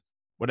got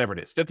whatever it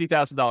is,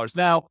 $50,000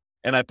 now,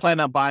 and I plan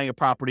on buying a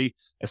property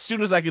as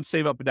soon as I can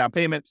save up a down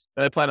payment.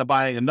 Then I plan on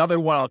buying another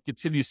one. I'll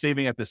continue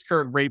saving at this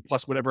current rate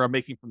plus whatever I'm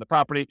making from the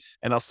property,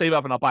 and I'll save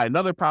up and I'll buy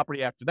another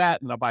property after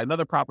that, and I'll buy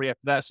another property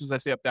after that as soon as I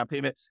save up down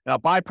payment, and I'll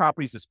buy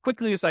properties as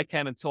quickly as I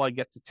can until I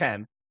get to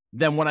 10.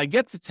 Then when I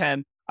get to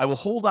 10, I will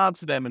hold on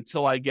to them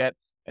until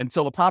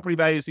the property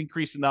values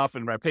increase enough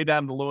and I pay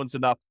down the loans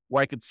enough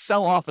where I could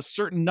sell off a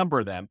certain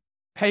number of them,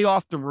 pay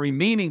off the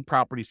remaining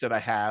properties that I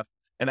have,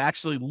 and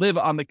actually live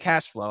on the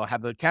cash flow,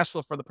 have the cash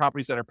flow for the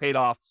properties that are paid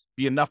off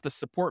be enough to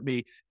support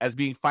me as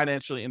being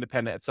financially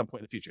independent at some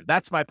point in the future.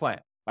 That's my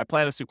plan. My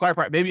plan is to acquire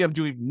property. Maybe I'm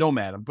doing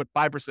Nomad. I'm put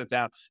 5%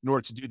 down in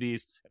order to do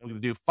these. I'm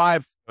going to do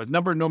a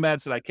number of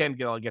Nomads that I can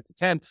get. I'll get to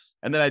 10,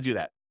 and then I do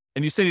that.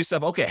 And you say to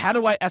yourself, okay, how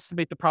do I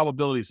estimate the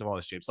probabilities of all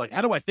this, James? Like,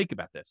 how do I think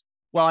about this?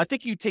 Well, I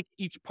think you take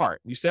each part.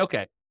 You say,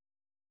 okay,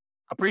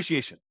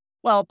 appreciation.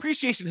 Well,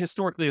 appreciation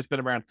historically has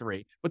been around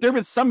 3, but there have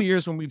been some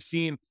years when we've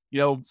seen,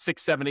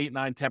 6, 7, 8,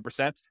 9, 10%.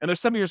 And there's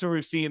some years where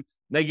we've seen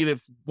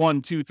negative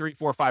 1, 2, 3,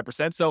 4,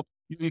 5%. So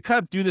you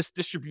kind of do this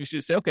distribution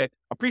and say, okay,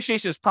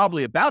 appreciation is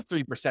probably about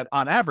 3%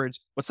 on average,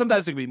 but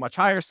sometimes it can be much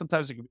higher.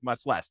 Sometimes it can be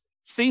much less.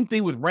 Same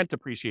thing with rent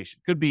appreciation.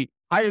 Could be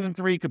higher than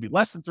 3, could be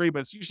less than 3, but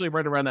it's usually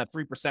right around that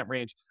 3%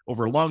 range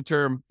over a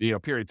long-term,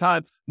 period of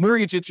time.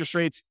 Mortgage interest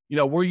rates,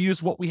 we'll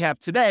use what we have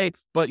today,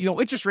 but,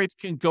 interest rates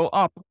can go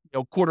up,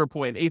 quarter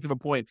point, eighth of a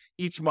point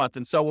each month.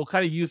 And so we'll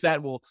kind of use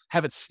that. We'll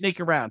have it snake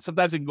around.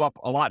 Sometimes it can go up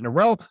a lot in a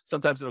row.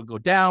 Sometimes it'll go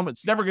down.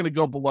 It's never going to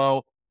go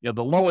below,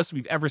 the lowest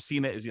we've ever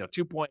seen it is,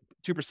 2.2%,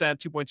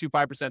 2.25%,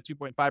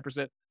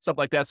 2.5%,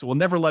 something like that. So we'll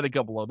never let it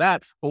go below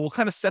that, but we'll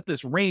kind of set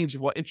this range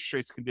of what interest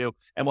rates can do,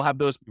 and we'll have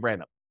those be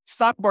random.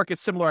 Stock market,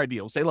 similar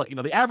idea. We'll say, look,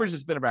 the average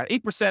has been around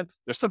 8%.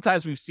 There's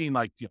sometimes we've seen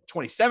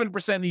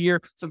 27% a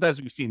year. Sometimes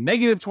we've seen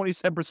negative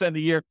 27% a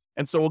year.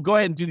 And so we'll go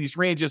ahead and do these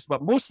ranges,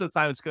 but most of the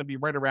time it's going to be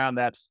right around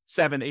that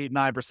 7, 8,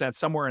 9%,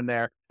 somewhere in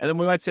there. And then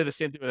we might say the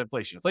same thing with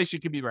inflation.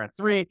 Inflation can be around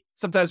 3.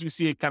 Sometimes we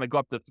see it kind of go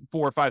up to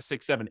 4, 5,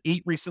 6, 7,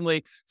 8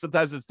 recently.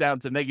 Sometimes it's down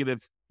to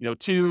negative,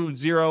 2,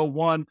 0,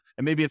 1,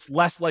 and maybe it's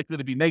less likely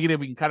to be negative.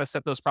 We can kind of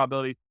set those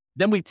probabilities.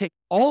 Then we take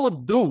all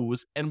of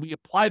those and we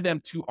apply them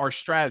to our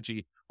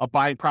strategy of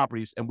buying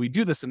properties. And we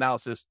do this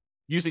analysis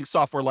using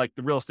software like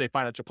the Real Estate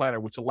Financial Planner,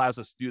 which allows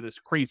us to do this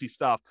crazy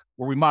stuff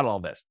where we model all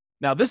this.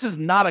 Now, this is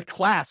not a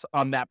class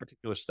on that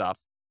particular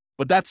stuff,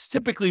 but that's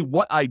typically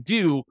what I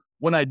do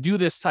when I do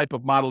this type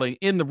of modeling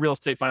in the Real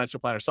Estate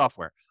Financial Planner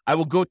software. I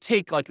will go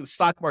take like the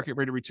stock market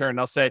rate of return, and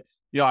I'll say,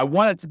 I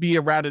want it to be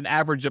around an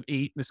average of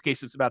 8. In this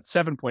case, it's about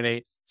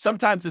 7.8.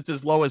 Sometimes it's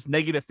as low as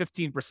negative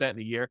 15% in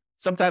a year.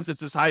 Sometimes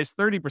it's as high as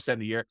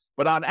 30% a year.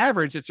 But on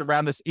average, it's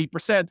around this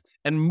 8%.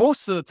 And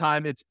most of the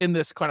time, it's in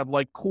this kind of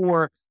like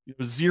core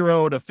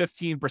 0 to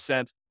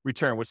 15%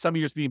 return, with some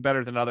years being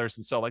better than others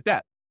and so like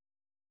that.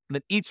 And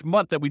then each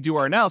month that we do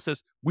our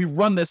analysis, we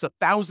run this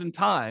 1,000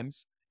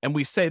 times. And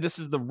we say this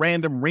is the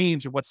random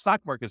range of what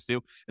stock markets do.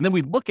 And then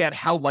we look at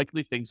how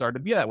likely things are to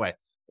be that way.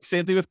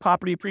 Same thing with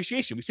property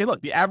appreciation. We say,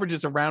 look, the average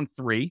is around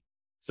 3.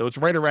 So it's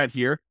right around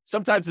here.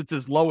 Sometimes it's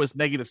as low as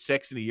negative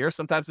 6 in a year.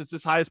 Sometimes it's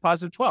as high as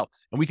positive 12.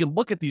 And we can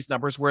look at these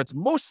numbers where it's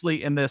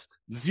mostly in this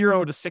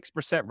 0 to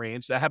 6%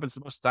 range. That happens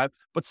most of the time.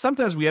 But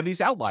sometimes we have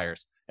these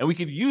outliers. And we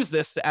could use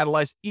this to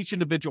analyze each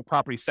individual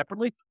property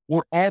separately,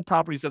 or all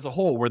properties as a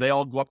whole, where they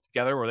all go up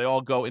together or they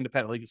all go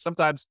independently. Because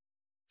sometimes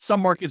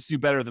some markets do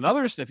better than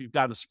others. And if you've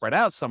got them spread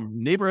out, some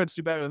neighborhoods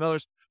do better than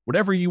others.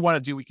 Whatever you want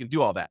to do, we can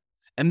do all that.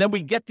 And then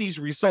we get these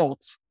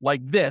results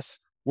like this,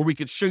 where we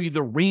could show you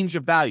the range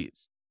of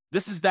values.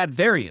 This is that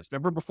variance.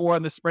 Remember before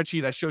on this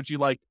spreadsheet, I showed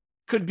you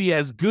could be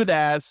as good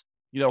as,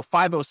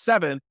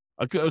 507.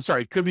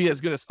 Could be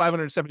as good as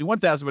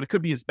 571,000, but it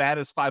could be as bad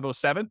as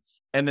 507.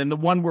 And then the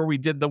one where we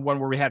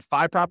had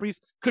 5 properties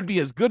could be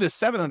as good as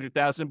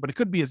 700,000, but it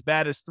could be as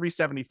bad as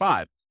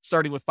 375,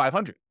 starting with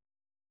 500.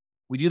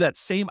 We do that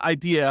same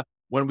idea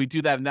when we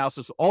do that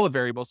analysis with all the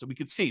variables, so we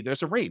can see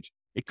there's a range.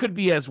 It could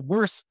be as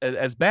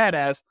as bad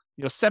as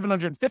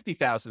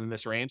 750,000 in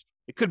this range.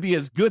 It could be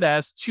as good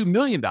as $2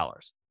 million.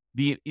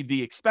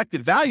 The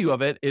expected value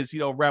of it is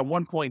around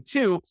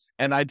 1.2.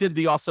 And I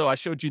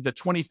showed you the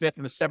 25th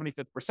and the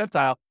 75th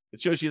percentile. It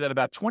shows you that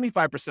about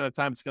 25% of the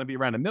time it's going to be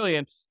around $1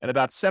 million, and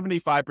about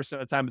 75% of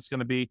the time it's going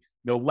to be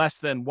less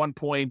than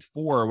 1.4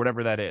 or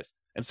whatever that is.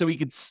 And so we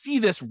can see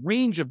this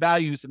range of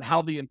values and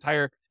how the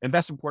entire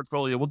investment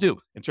portfolio will do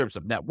in terms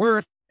of net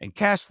worth and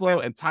cash flow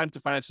and time to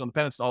financial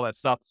independence and all that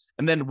stuff.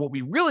 And then what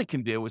we really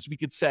can do is we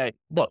could say,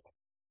 look,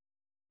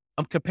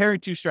 I'm comparing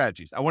two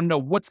strategies. I want to know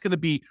what's going to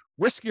be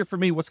riskier for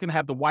me, what's going to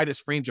have the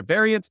widest range of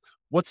variance,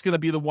 what's going to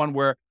be the one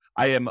where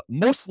I am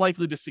most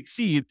likely to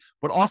succeed,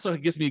 but also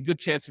gives me a good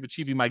chance of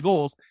achieving my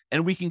goals.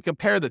 And we can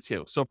compare the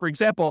two. So for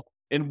example,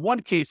 in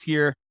one case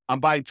here, I'm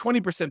buying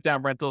 20%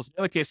 down rentals. In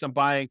the other case, I'm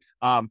buying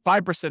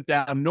 5%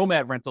 down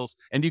Nomad rentals.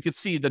 And you can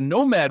see the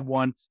Nomad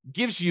one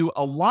gives you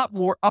a lot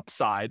more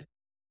upside,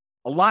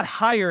 a lot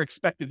higher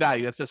expected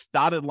value. That's this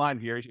dotted line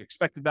here. Your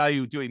expected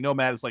value doing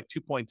Nomad is like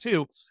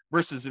 2.2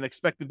 versus an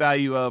expected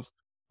value of,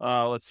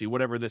 let's see,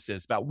 whatever this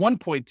is, about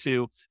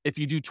 1.2 if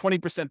you do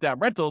 20% down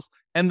rentals.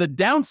 And the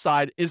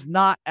downside is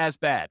not as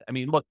bad. I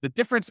mean, look, the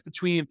difference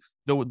between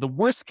the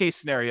worst case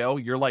scenario,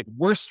 your like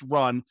worst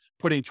run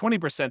putting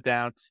 20%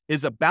 down,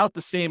 is about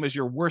the same as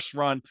your worst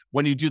run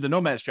when you do the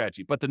Nomad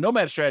strategy. But the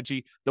Nomad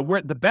strategy, the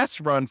best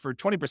run for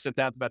 20%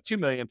 down is about 2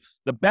 million.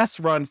 The best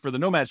run for the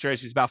Nomad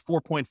strategy is about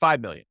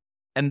 4.5 million.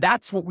 And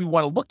that's what we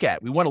want to look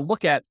at. We want to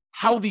look at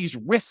how these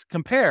risks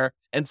compare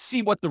and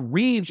see what the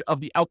range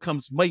of the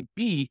outcomes might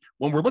be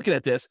when we're looking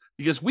at this,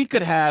 because we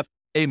could have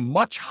a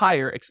much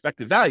higher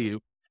expected value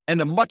and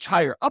a much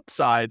higher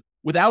upside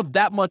without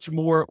that much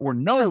more or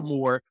no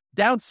more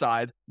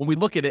downside when we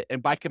look at it.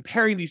 And by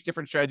comparing these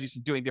different strategies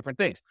and doing different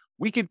things,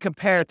 we can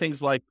compare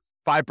things like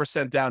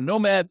 5% down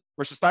Nomad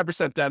versus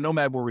 5% down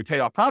Nomad where we pay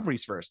off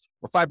properties first,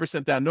 or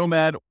 5% down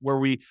Nomad where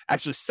we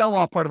actually sell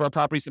off part of our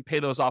properties and pay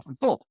those off in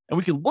full. And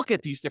we can look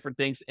at these different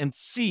things and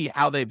see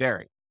how they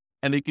vary.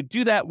 And they could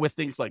do that with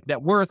things like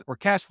net worth or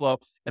cash flow.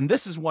 And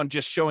this is one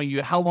just showing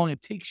you how long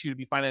it takes you to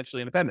be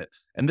financially independent.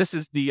 And this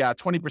is the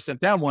 20%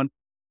 down one.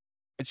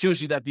 It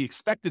shows you that the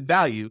expected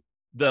value,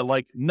 the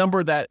like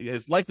number that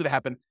is likely to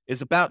happen,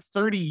 is about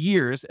 30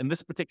 years in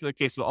this particular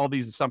case with all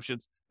these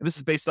assumptions. And this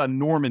is based on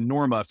Norm and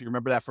Norma, if you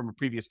remember that from a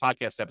previous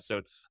podcast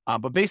episode.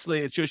 But basically,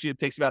 it shows you it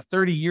takes about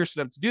 30 years for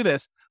them to do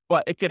this,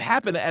 but it could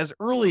happen as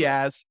early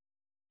as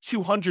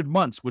 200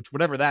 months, which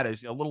whatever that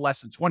is, a little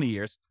less than 20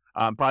 years,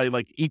 probably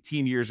like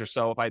 18 years or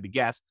so, if I had to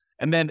guess.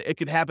 And then it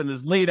could happen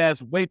as late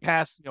as way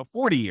past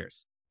 40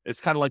 years.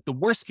 It's kind of like the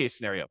worst case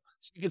scenario.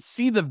 So you can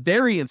see the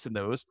variance in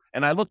those.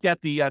 And I looked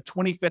at the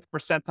 25th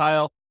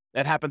percentile.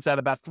 That happens at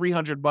about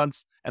 300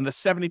 months, and the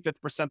 75th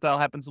percentile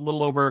happens a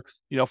little over,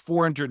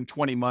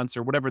 420 months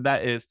or whatever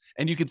that is.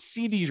 And you can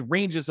see these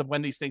ranges of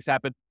when these things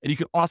happen, and you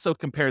can also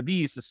compare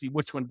these to see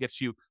which one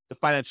gets you to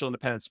financial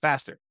independence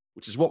faster,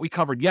 which is what we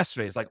covered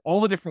yesterday. It's like all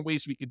the different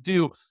ways we could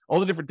do, all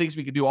the different things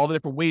we could do, all the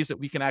different ways that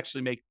we can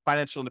actually make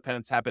financial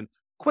independence happen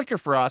quicker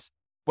for us.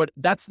 But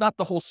that's not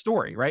the whole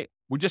story, right?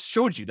 We just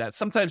showed you that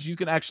sometimes you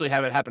can actually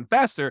have it happen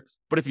faster,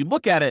 but if you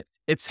look at it,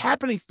 it's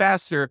happening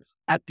faster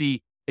at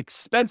the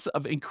expense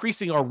of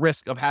increasing our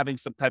risk of having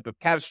some type of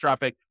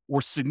catastrophic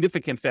or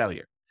significant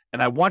failure.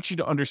 And I want you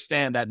to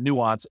understand that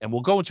nuance, and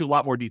we'll go into a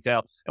lot more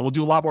detail and we'll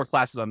do a lot more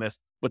classes on this,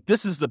 but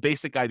this is the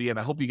basic idea and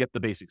I hope you get the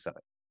basics of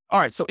it. All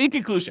right. So in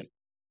conclusion,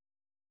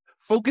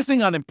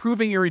 focusing on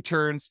improving your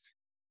returns,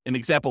 an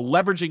example,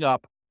 leveraging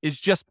up,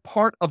 is just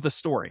part of the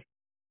story.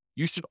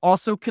 You should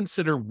also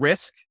consider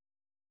risk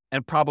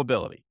and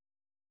probability.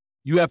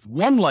 You have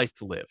one life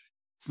to live.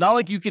 It's not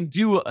like you can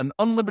do an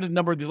unlimited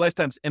number of these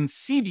lifetimes and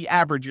see the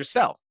average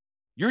yourself.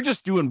 You're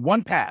just doing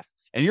one path,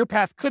 and your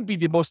path could be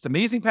the most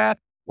amazing path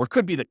or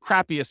could be the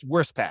crappiest,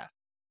 worst path.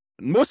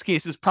 In most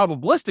cases,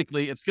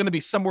 probabilistically, it's going to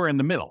be somewhere in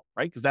the middle,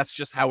 right? Because that's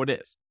just how it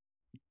is.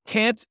 You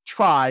can't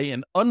try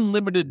an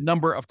unlimited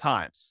number of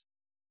times.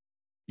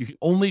 You can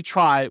only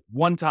try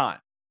one time.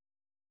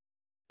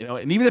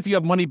 And even if you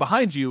have money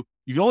behind you,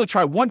 you can only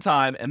try one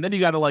time, and then you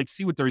got to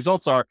see what the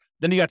results are.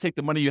 Then you got to take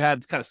the money you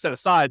had kind of set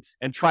aside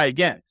and try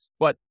again.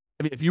 But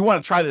I mean, if you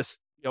want to try this,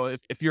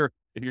 if your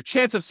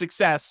chance of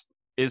success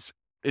is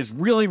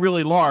really,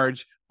 really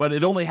large, but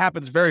it only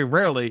happens very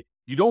rarely,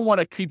 you don't want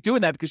to keep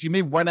doing that because you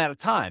may run out of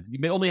time. You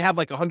may only have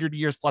 100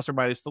 years plus or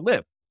minus to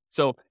live.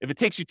 So if it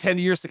takes you 10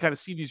 years to kind of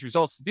see these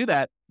results to do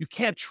that, you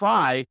can't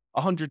try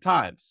 100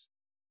 times.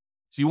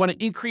 So you want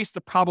to increase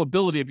the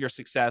probability of your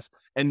success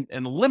and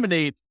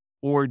eliminate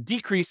or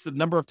decrease the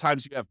number of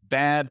times you have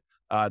bad,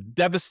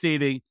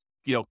 devastating,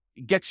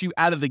 gets you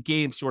out of the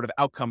game sort of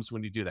outcomes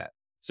when you do that.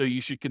 So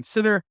you should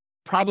consider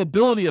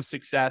probability of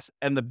success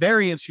and the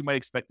variance you might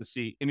expect to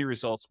see in your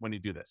results when you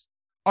do this.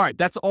 All right,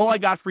 that's all I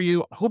got for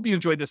you. I hope you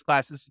enjoyed this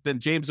class. This has been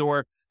James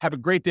Orr. Have a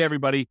great day,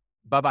 everybody.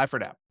 Bye-bye for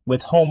now.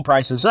 With home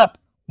prices up,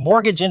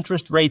 mortgage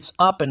interest rates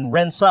up, and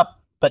rents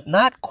up, but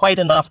not quite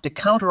enough to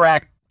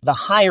counteract the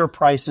higher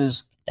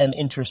prices and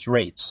interest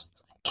rates.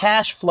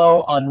 Cash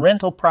flow on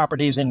rental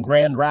properties in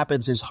Grand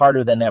Rapids is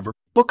harder than ever.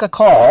 Book a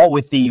call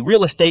with the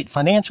Real Estate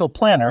Financial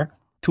Planner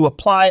to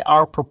apply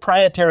our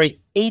proprietary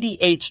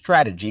 88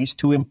 strategies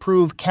to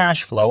improve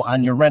cash flow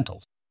on your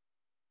rentals.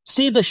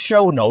 See the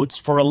show notes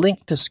for a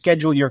link to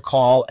schedule your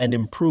call and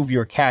improve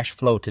your cash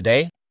flow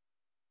today.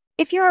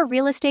 If you're a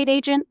real estate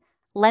agent,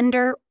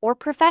 lender, or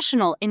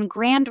professional in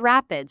Grand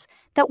Rapids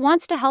that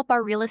wants to help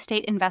our real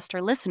estate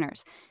investor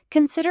listeners,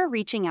 consider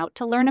reaching out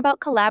to learn about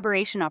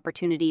collaboration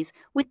opportunities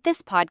with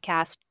this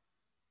podcast.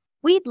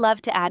 We'd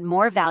love to add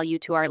more value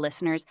to our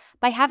listeners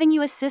by having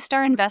you assist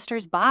our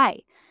investors buy,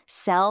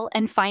 sell,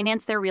 and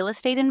finance their real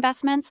estate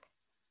investments?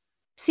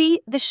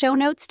 See the show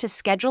notes to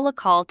schedule a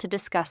call to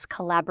discuss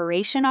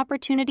collaboration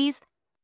opportunities